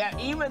 yeah,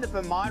 even if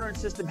a modern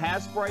system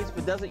has sprites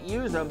but doesn't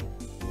use them,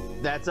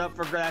 that's up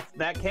for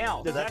that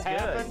counts. Does that's that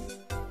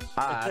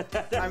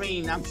happen? I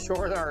mean, I'm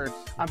sure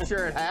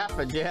it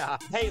happened. Yeah.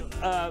 Hey,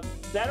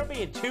 that'll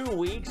be in 2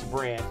 weeks,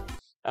 Brent,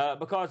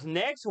 because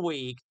next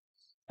week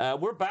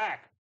we're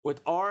back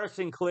with R.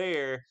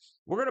 Sinclair.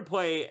 We're gonna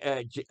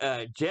play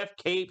Jeff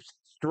Cape's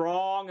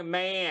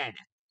Strongman.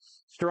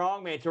 So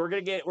we're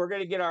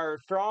gonna get our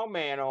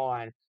Strongman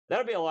on.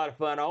 That'll be a lot of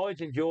fun. I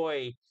always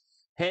enjoy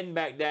heading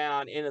back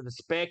down into the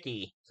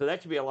Specky, so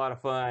that should be a lot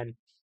of fun.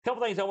 A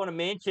couple things I want to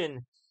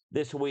mention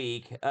this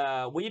week.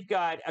 We've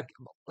got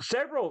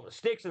several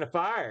sticks in the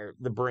fire,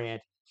 the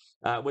Brent,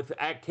 with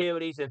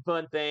activities and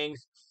fun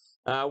things.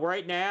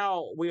 Right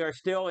now, we are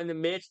still in the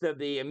midst of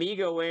the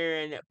Amigo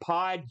Aaron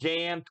Pod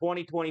Jam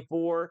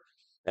 2024.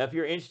 If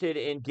you're interested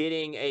in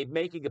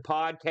making a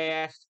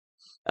podcast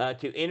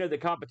to enter the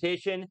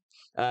competition,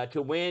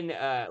 to win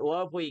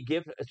lovely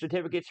gift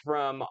certificates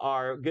from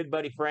our good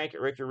buddy Frank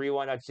at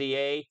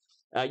retrorewind.ca,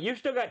 you've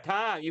still got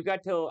time. You've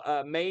got till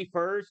May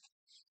 1st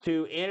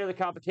to enter the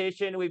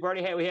competition. We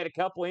had a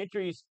couple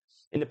entries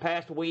in the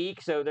past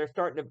week, so they're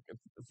starting to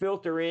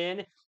filter in.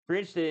 If you're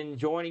interested in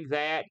joining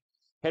that,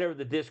 head over to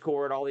the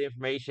Discord. All the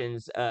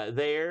information's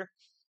there.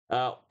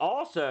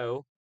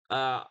 Also,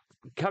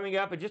 coming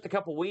up in just a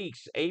couple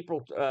weeks,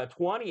 April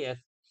 20th,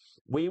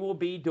 we will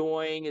be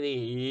doing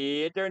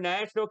the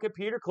International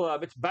Computer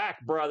Club. It's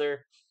back,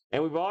 brother.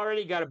 And we've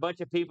already got a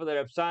bunch of people that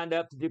have signed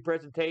up to do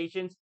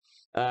presentations.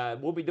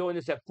 We'll be doing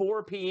this at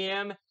 4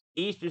 p.m.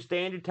 Eastern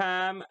Standard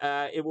Time.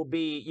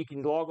 You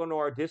can log on to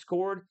our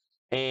Discord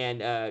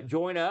and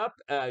join up.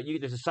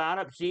 There's a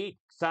sign-up sheet.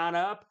 Sign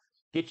up.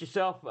 Get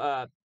yourself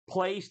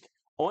placed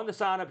on the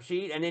sign-up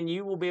sheet, and then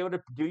you will be able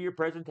to do your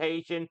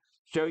presentation,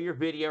 show your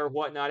video or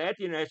whatnot at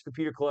the International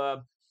Computer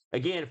Club.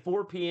 Again,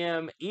 4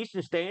 p.m.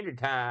 Eastern Standard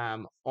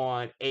Time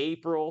on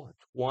April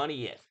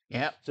 20th.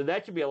 Yep. So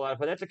that should be a lot of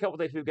fun. That's a couple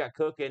things we've got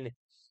cooking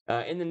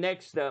in the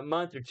next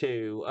month or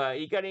two.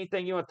 You got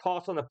anything you want to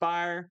toss on the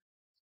fire?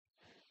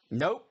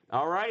 Nope.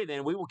 All righty,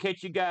 then. We will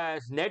catch you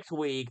guys next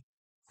week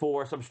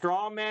for some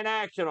strongman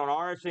action on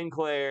R.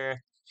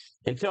 Sinclair.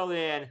 Until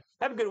then,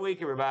 have a good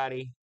week,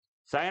 everybody.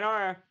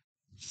 Sayonara.